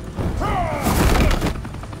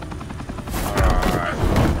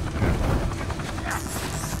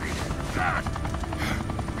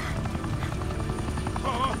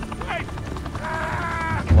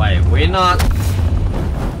 Wait, we're not.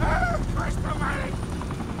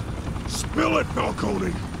 Spill it,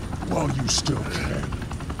 Falcone, while you still can.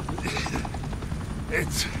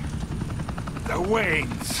 It's the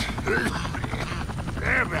Waynes.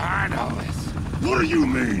 They're behind all this. What do you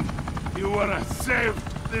mean? You want to save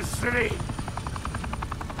this city?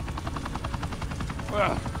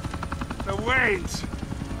 Well, the Waynes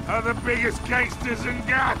are the biggest gangsters in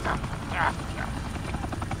Gotham.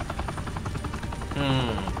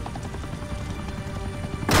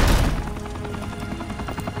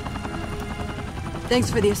 Thanks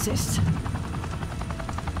for the assist.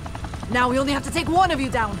 Now we only have to take one of you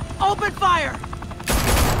down. Open fire!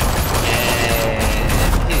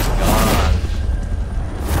 And he's gone.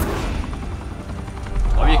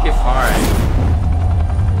 Why do you keep firing?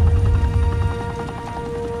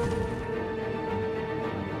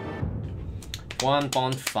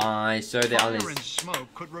 1.5, so they only... Fire and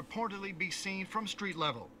smoke could reportedly be seen from street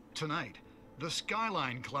level. Tonight, the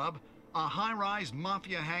Skyline Club, a high-rise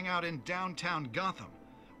mafia hangout in downtown Gotham,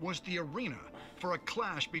 was the arena for a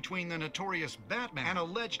clash between the notorious Batman and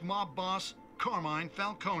alleged mob boss Carmine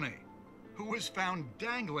Falcone, who was found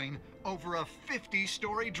dangling over a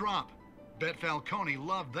 50-story drop. Bet Falcone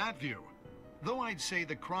loved that view. Though I'd say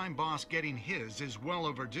the crime boss getting his is well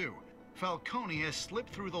overdue, Falcone has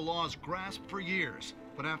slipped through the law's grasp for years.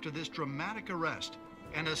 But after this dramatic arrest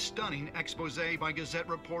and a stunning expose by Gazette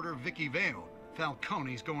reporter Vicky Vale,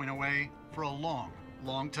 Falcone's going away for a long,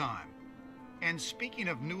 long time. And speaking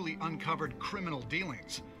of newly uncovered criminal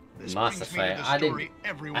dealings, this brings me to the story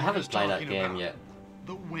everyone is talking about.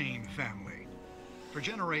 The Wayne family. For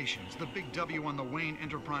generations, the big W on the Wayne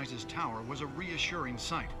Enterprises Tower was a reassuring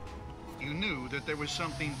sight. You knew that there was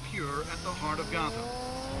something pure at the heart of Gotham.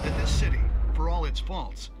 That this city, for all its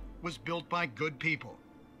faults, was built by good people.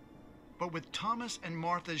 But with Thomas and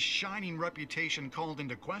Martha's shining reputation called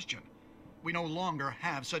into question, we no longer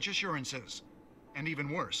have such assurances. And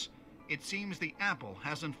even worse, it seems the apple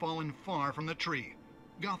hasn't fallen far from the tree.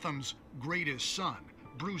 Gotham's greatest son,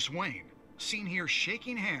 Bruce Wayne, seen here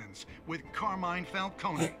shaking hands with Carmine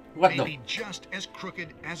Falcone, may be just as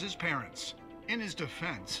crooked as his parents. In his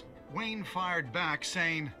defense, Wayne fired back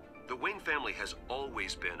saying, "The Wayne family has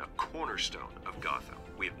always been a cornerstone of Gotham.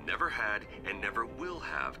 We have never had and never will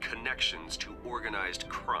have connections to organized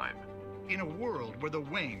crime." In a world where the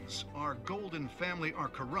Waynes, our golden family, are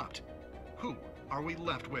corrupt, who are we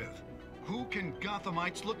left with? Who can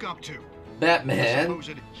Gothamites look up to? Batman. The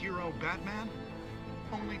supposed hero Batman?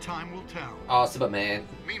 Only time will tell. Oh, Superman.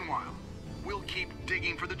 Meanwhile, we'll keep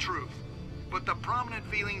digging for the truth. But the prominent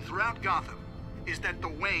feeling throughout Gotham is that the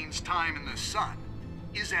Waynes' time in the sun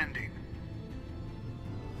is ending.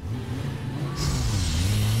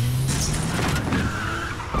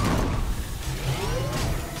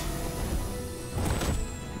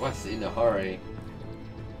 What's in a hurry?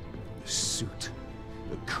 The suit,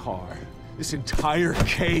 the car, this entire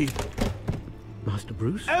cave. Master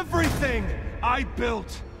Bruce? Everything I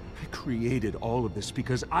built! I created all of this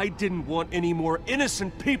because I didn't want any more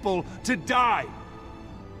innocent people to die!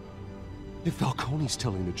 If Falcone's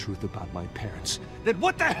telling the truth about my parents, then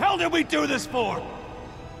what the hell did we do this for?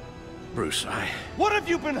 Bruce, What have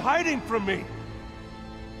you been hiding from me?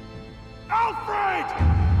 Alfred!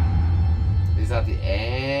 Is that the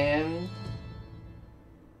end?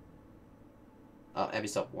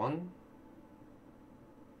 Episode 1?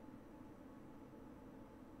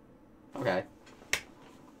 Okay.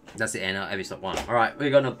 That's the end of episode 1. Alright, we're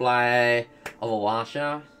gonna play Overwatch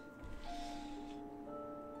now.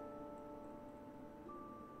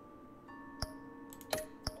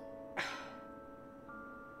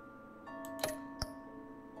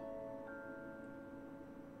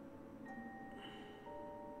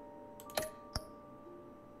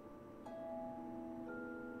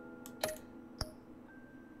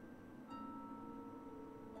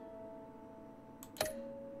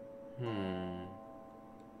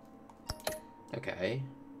 Okay.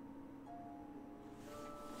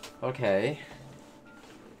 Okay.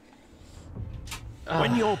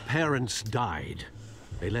 When your parents died,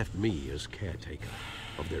 they left me as caretaker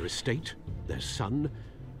of their estate, their son,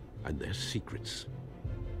 and their secrets.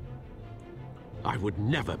 I would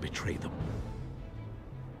never betray them.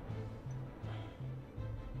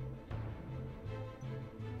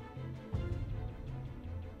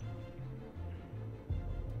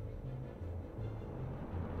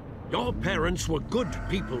 Your parents were good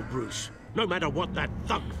people, Bruce. No matter what that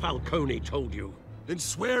thug Falcone told you. Then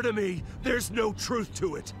swear to me there's no truth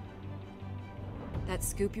to it. That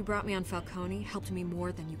scoop you brought me on Falcone helped me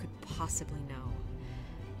more than you could possibly know.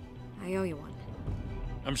 I owe you one.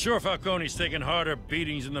 I'm sure Falcone's taken harder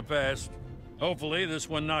beatings in the past. Hopefully, this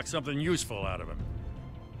one knocks something useful out of him.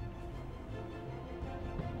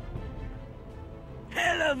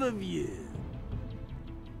 Hell of a view.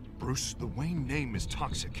 Bruce, the Wayne name is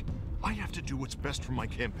toxic. I have to do what's best for my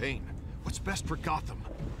campaign. What's best for Gotham.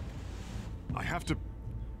 I have to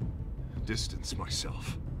distance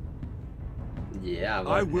myself. Yeah,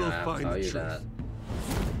 I will find the truth.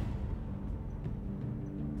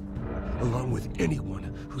 Along with anyone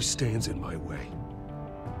who stands in my way.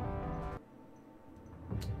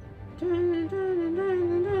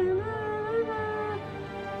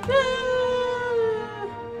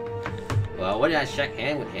 Well, what did I shake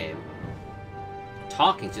hand with him?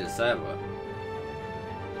 Talking to the server.